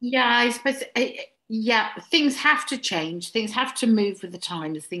 Yeah, I suppose, things have to change. Things have to move with the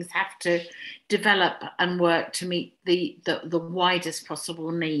times. Things have to develop and work to meet the widest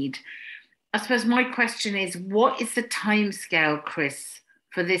possible need. I suppose my question is, what is the timescale, Chris,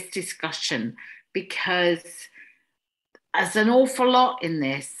 for this discussion? Because there's an awful lot in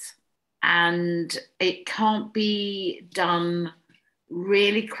this, and it can't be done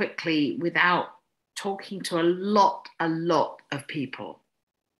really quickly without talking to a lot of people.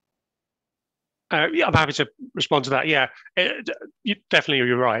 Yeah, I'm happy to respond to that. Yeah,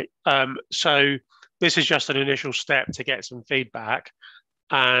 you're right. So this is just an initial step to get some feedback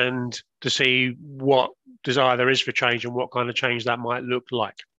and to see what desire there is for change and what kind of change that might look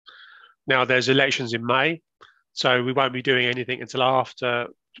like. Now, there's elections in May, so we won't be doing anything until after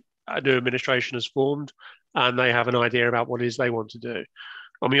a new administration has formed and they have an idea about what it is they want to do.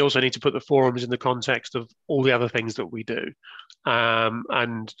 And we also need to put the forums in the context of all the other things that we do,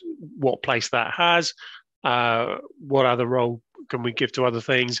 and what place that has, what other role can we give to other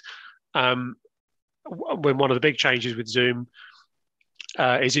things. When one of the big changes with Zoom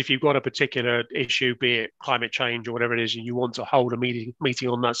is if you've got a particular issue, be it climate change or whatever it is, and you want to hold a meeting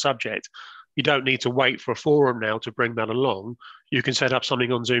on that subject, you don't need to wait for a forum now to bring that along. You can set up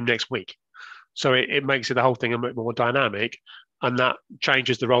something on Zoom next week. So it makes the whole thing a bit more dynamic, and that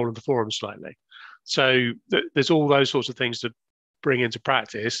changes the role of the forum slightly. So there's all those sorts of things to bring into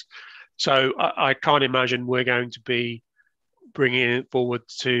practice. So I can't imagine we're going to be bringing it forward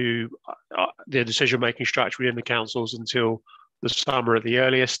to the decision-making structure within the councils until the summer at the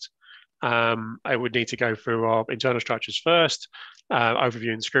earliest. I would need to go through our internal structures first,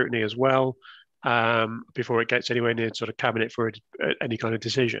 overview and scrutiny as well, before it gets anywhere near sort of cabinet for any kind of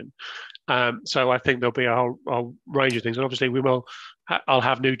decision. So I think there'll be a whole range of things, and obviously I'll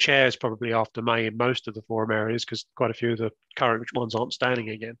have new chairs probably after May in most of the forum areas because quite a few of the current ones aren't standing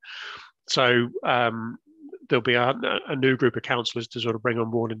again. So there'll be a new group of councillors to sort of bring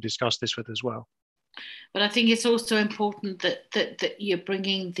on board and discuss this with as well. But I think it's also important that you're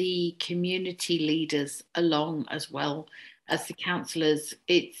bringing the community leaders along as well as the councillors.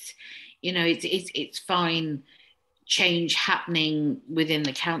 It's fine change happening within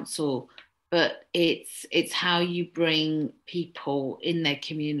the council, but it's how you bring people in their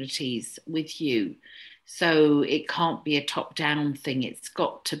communities with you. So it can't be a top-down thing. It's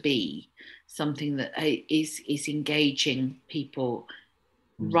got to be something that is engaging people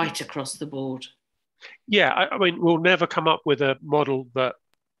right across the board. Yeah, I mean, we'll never come up with a model that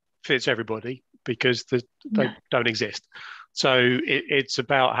fits everybody because they don't exist. So it's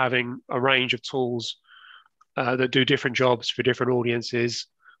about having a range of tools that do different jobs for different audiences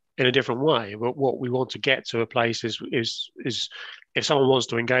in a different way. But what we want to get to a place is if someone wants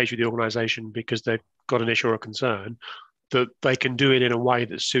to engage with the organisation because they've got an issue or a concern, that they can do it in a way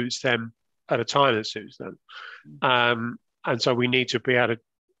that suits them at a time that suits them. And so we need to be able to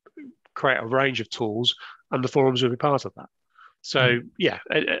create a range of tools, and the forums will be part of that. So yeah,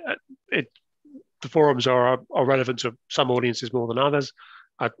 the forums are relevant to some audiences more than others.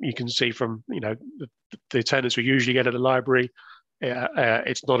 You can see from the attendance we usually get at the library.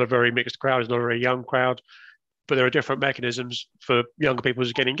 It's not a very mixed crowd. It's not a very young crowd, but there are different mechanisms for younger people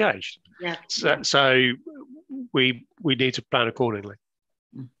to get engaged. Yeah. So we need to plan accordingly.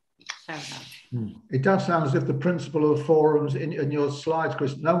 It does sound as if the principle of forums in your slides,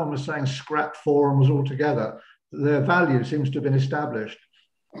 Chris, no one was saying scrap forums altogether. Their value seems to have been established.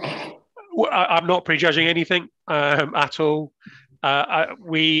 Well, I'm not prejudging anything at all.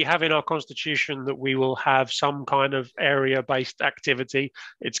 We have in our constitution that we will have some kind of area-based activity.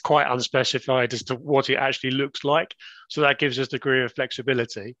 It's quite unspecified as to what it actually looks like. So that gives us a degree of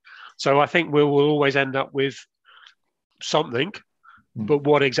flexibility. So I think we will always end up with something, but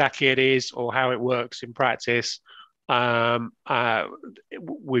what exactly it is or how it works in practice, we've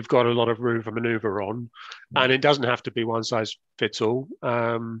got a lot of room for manoeuvre on, and it doesn't have to be one size fits all.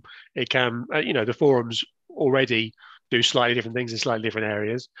 It can, the forums already do slightly different things in slightly different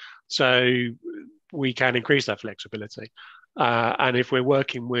areas. So we can increase that flexibility. And if we're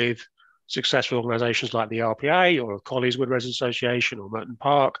working with successful organisations like the RPA or Collies Wood Residents Association or Merton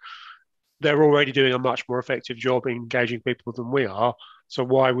Park, they're already doing a much more effective job in engaging people than we are. So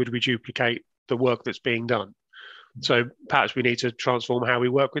why would we duplicate the work that's being done? So perhaps we need to transform how we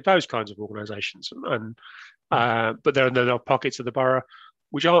work with those kinds of organisations. But there are pockets of the borough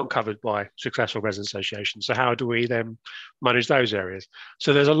which aren't covered by successful resident associations. So how do we then manage those areas?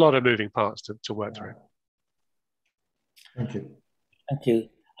 So there's a lot of moving parts to work through. Thank you. Thank you.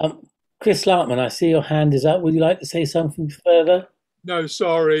 Chris Larkman, I see your hand is up. Would you like to say something further? No,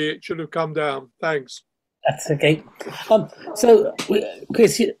 sorry, it should have come down. Thanks. That's okay. So,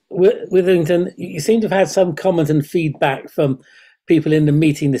 Chris Witherington, you seem to have had some comment and feedback from people in the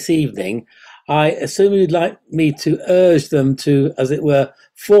meeting this evening. I assume you'd like me to urge them to, as it were,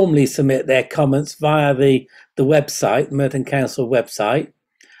 formally submit their comments via the website, Merton Council website.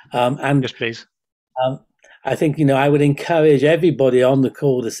 And yes, please. I think, I would encourage everybody on the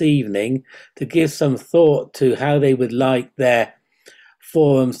call this evening to give some thought to how they would like their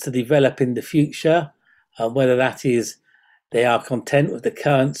forums to develop in the future, whether that is they are content with the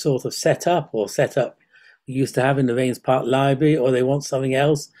current sort of setup or setup we used to have in the Raynes Park Library, or they want something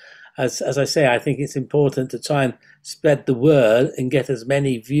else. As I say, I think it's important to try and spread the word and get as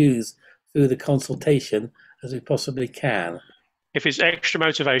many views through the consultation as we possibly can. If it's extra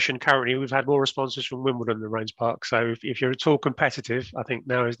motivation, currently we've had more responses from Wimbledon than Raynes Park. So if you're at all competitive, I think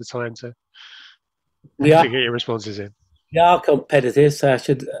now is the time to get your responses in. We are competitive, so I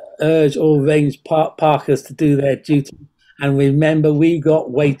should urge all Raynes Parkers to do their duty. And remember, we got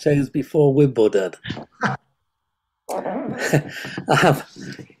Waitrose before Wimbledon.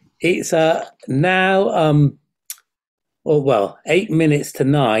 It's now 8 minutes to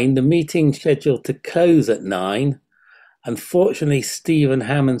 9. The meeting's scheduled to close at 9. Unfortunately, Stephen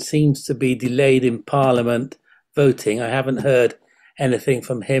Hammond seems to be delayed in Parliament voting. I haven't heard anything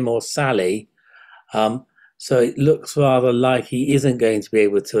from him or Sally. So it looks rather like he isn't going to be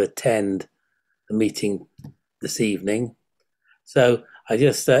able to attend the meeting this evening. So I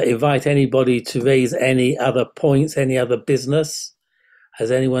just invite anybody to raise any other points, any other business. Has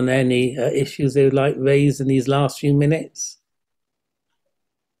anyone any issues they would like raised in these last few minutes?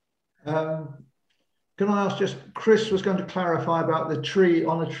 Can I ask just, Chris was going to clarify about the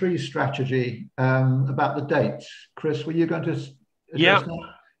tree strategy, about the dates. Chris, were you going to address that?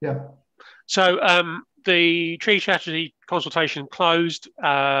 Yeah. So the tree strategy consultation closed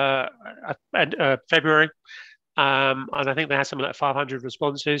in February, and I think they had something like 500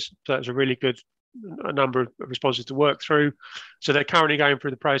 responses. So that was a really good number of responses to work through. So they're currently going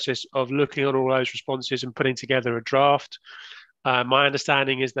through the process of looking at all those responses and putting together a draft. My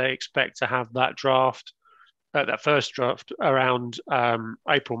understanding is they expect to have that draft, that first draft, around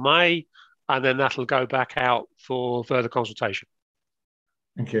April, May, and then that'll go back out for further consultation.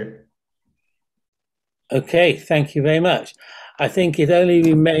 Thank you. Okay, thank you very much. I think it only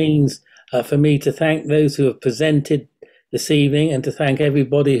remains for me to thank those who have presented this evening and to thank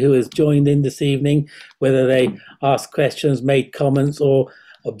everybody who has joined in this evening, whether they asked questions, made comments, or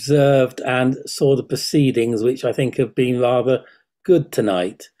observed and saw the proceedings, which I think have been rather good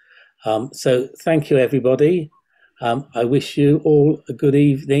tonight. So thank you, everybody. I wish you all a good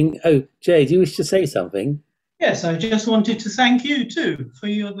evening. Oh, Jay, do you wish to say something? Yes, I just wanted to thank you too for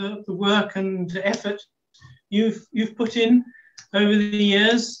the work and effort you've put in over the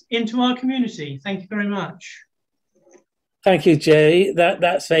years into our community. Thank you very much. Thank you, Jay.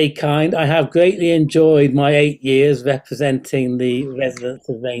 That's very kind. I have greatly enjoyed my 8 years representing the residents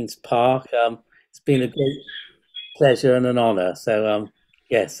of Raynes Park. It's been a great pleasure and an honour. So,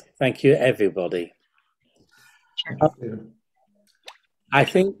 yes, thank you, everybody. I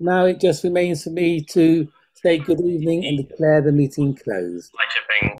think now it just remains for me to say good evening and declare the meeting closed.